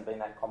actually hasn't been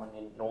that common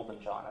in northern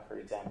China, for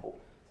example.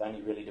 It's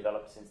only really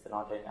developed since the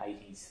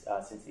 1980s,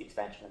 since the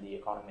expansion of the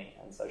economy.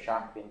 And so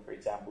shark fin, for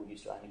example,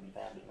 used to only be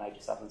found in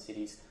major southern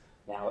cities.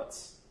 Now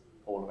it's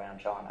all around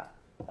China.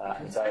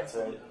 And so it's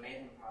the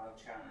amazing part of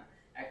China.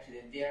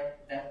 Actually,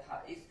 that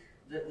part is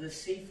the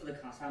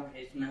seafood consumption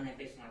is mainly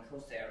based on the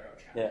coast area of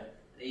China. Yeah.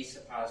 The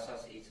east part,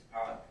 southeast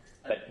part.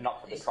 But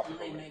not for the tropical.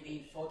 It's only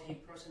maybe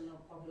 40%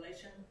 of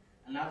population.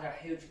 Another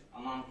huge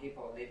amount of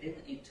people, they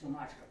didn't eat too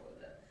much about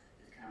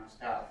this kind of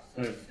stuff.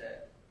 So it's,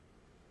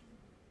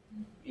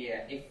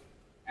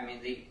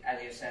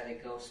 as you said,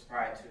 it goes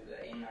spread to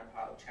the inner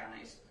part of China.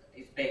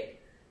 It's big.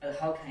 But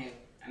how can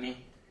you,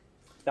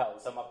 No,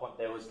 so my point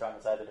there was trying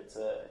to say that it's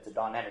a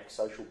dynamic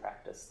social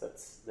practice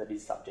that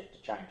is subject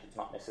to change. It's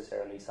not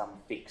necessarily some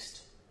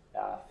fixed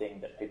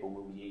thing that people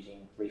will be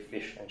eating reef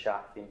fish and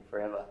shark fin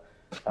forever.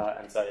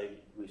 And so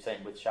we've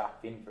seen with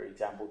shark fin, for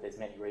example, there's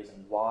many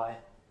reasons why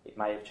it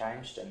may have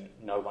changed, and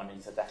no one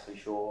is exactly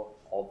sure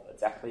of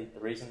exactly the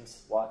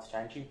reasons why it's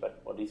changing,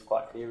 but what is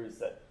quite clear is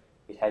that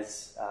it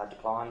has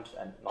declined,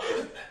 and not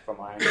just from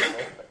my own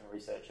research, but in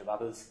research of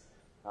others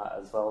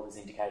as well, is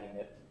indicating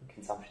that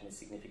consumption is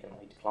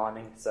significantly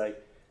declining. So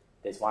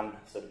there's one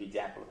sort of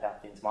example of how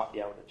things might be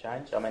able to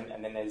change.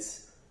 And then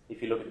there's,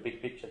 if you look at the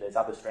big picture, there's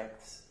other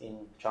strengths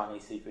in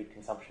Chinese seafood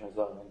consumption as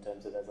well, in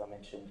terms of, as I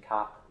mentioned,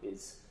 carp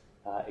is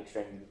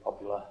extremely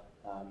popular.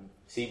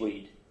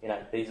 Seaweed,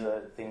 these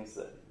are things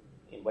that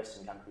in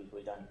Western countries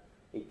we don't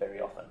eat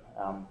very often,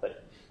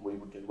 but we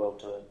would do well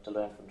to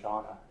learn from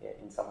China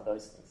in some of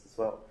those things as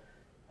well.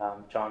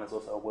 China's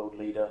also a world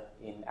leader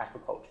in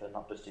aquaculture,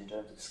 not just in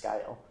terms of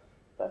scale,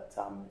 but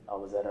I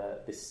was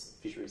at this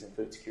fisheries and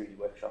food security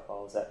workshop I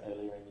was at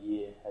earlier in the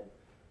year, had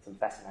some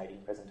fascinating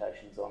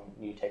presentations on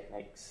new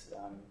techniques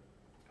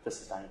for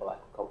sustainable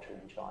aquaculture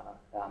in China.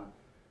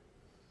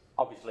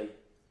 Obviously,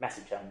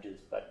 massive challenges,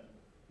 but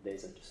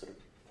there's just sort of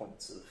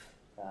points of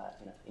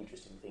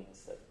interesting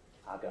things that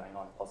are going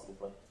on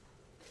positively.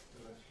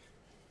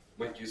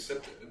 Mike, you said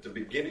at the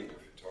beginning of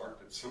your talk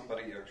that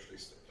somebody actually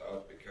stepped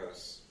out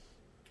because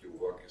your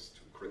work is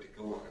too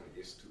critical and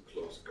is too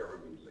close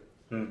governmentally.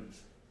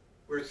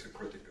 Where is the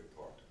critical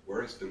part?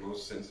 Where is the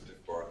most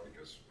sensitive part?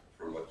 Because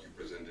from what you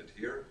presented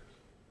here,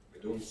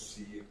 I don't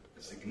see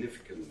a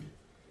significant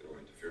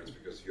interference,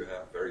 because you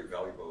have very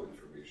valuable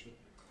information.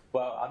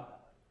 Well,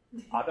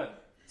 I don't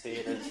see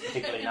it as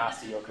particularly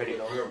nasty or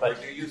critical. Where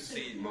do you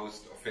see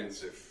most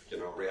offensive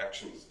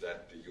reactions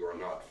that you are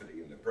not fitting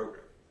in the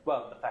program?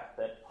 Well, the fact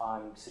that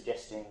I'm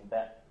suggesting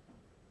that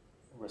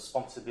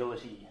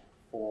responsibility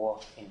for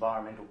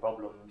environmental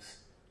problems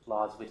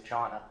lies with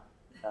China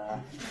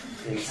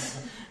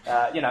is,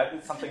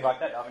 something like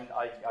that.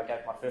 I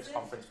gave my first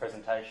conference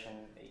presentation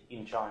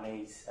in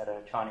Chinese at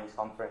a Chinese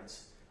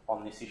conference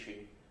on this issue,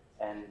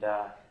 and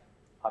I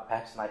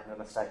perhaps made the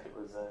mistake. It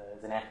was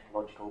an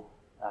anthropological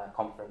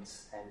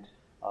conference, and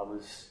I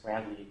was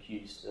roundly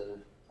accused of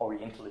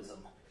Orientalism,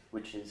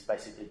 which is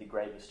basically the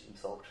gravest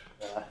insult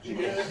you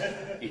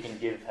can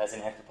give as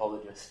an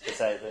anthropologist, to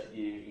say that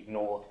you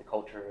ignore the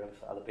culture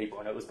of other people.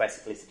 And it was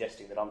basically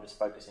suggesting that I'm just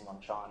focusing on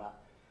China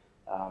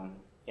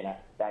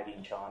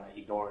bagging China,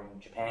 ignoring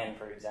Japan,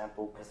 for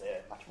example, because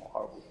they're much more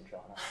horrible than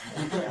China.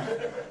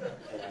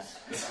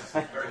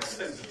 Very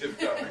sensitive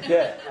topic.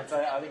 Yeah, and so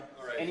I think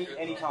Right,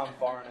 any time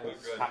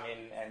foreigners come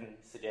in and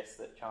suggest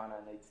that China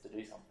needs to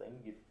do something,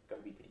 you've got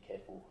to be pretty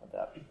careful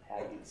about how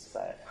you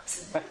say it.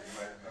 You might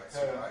not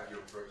survive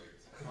your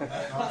project.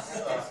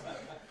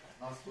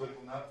 Nice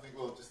political note. I think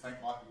we'll just thank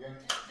Mike again.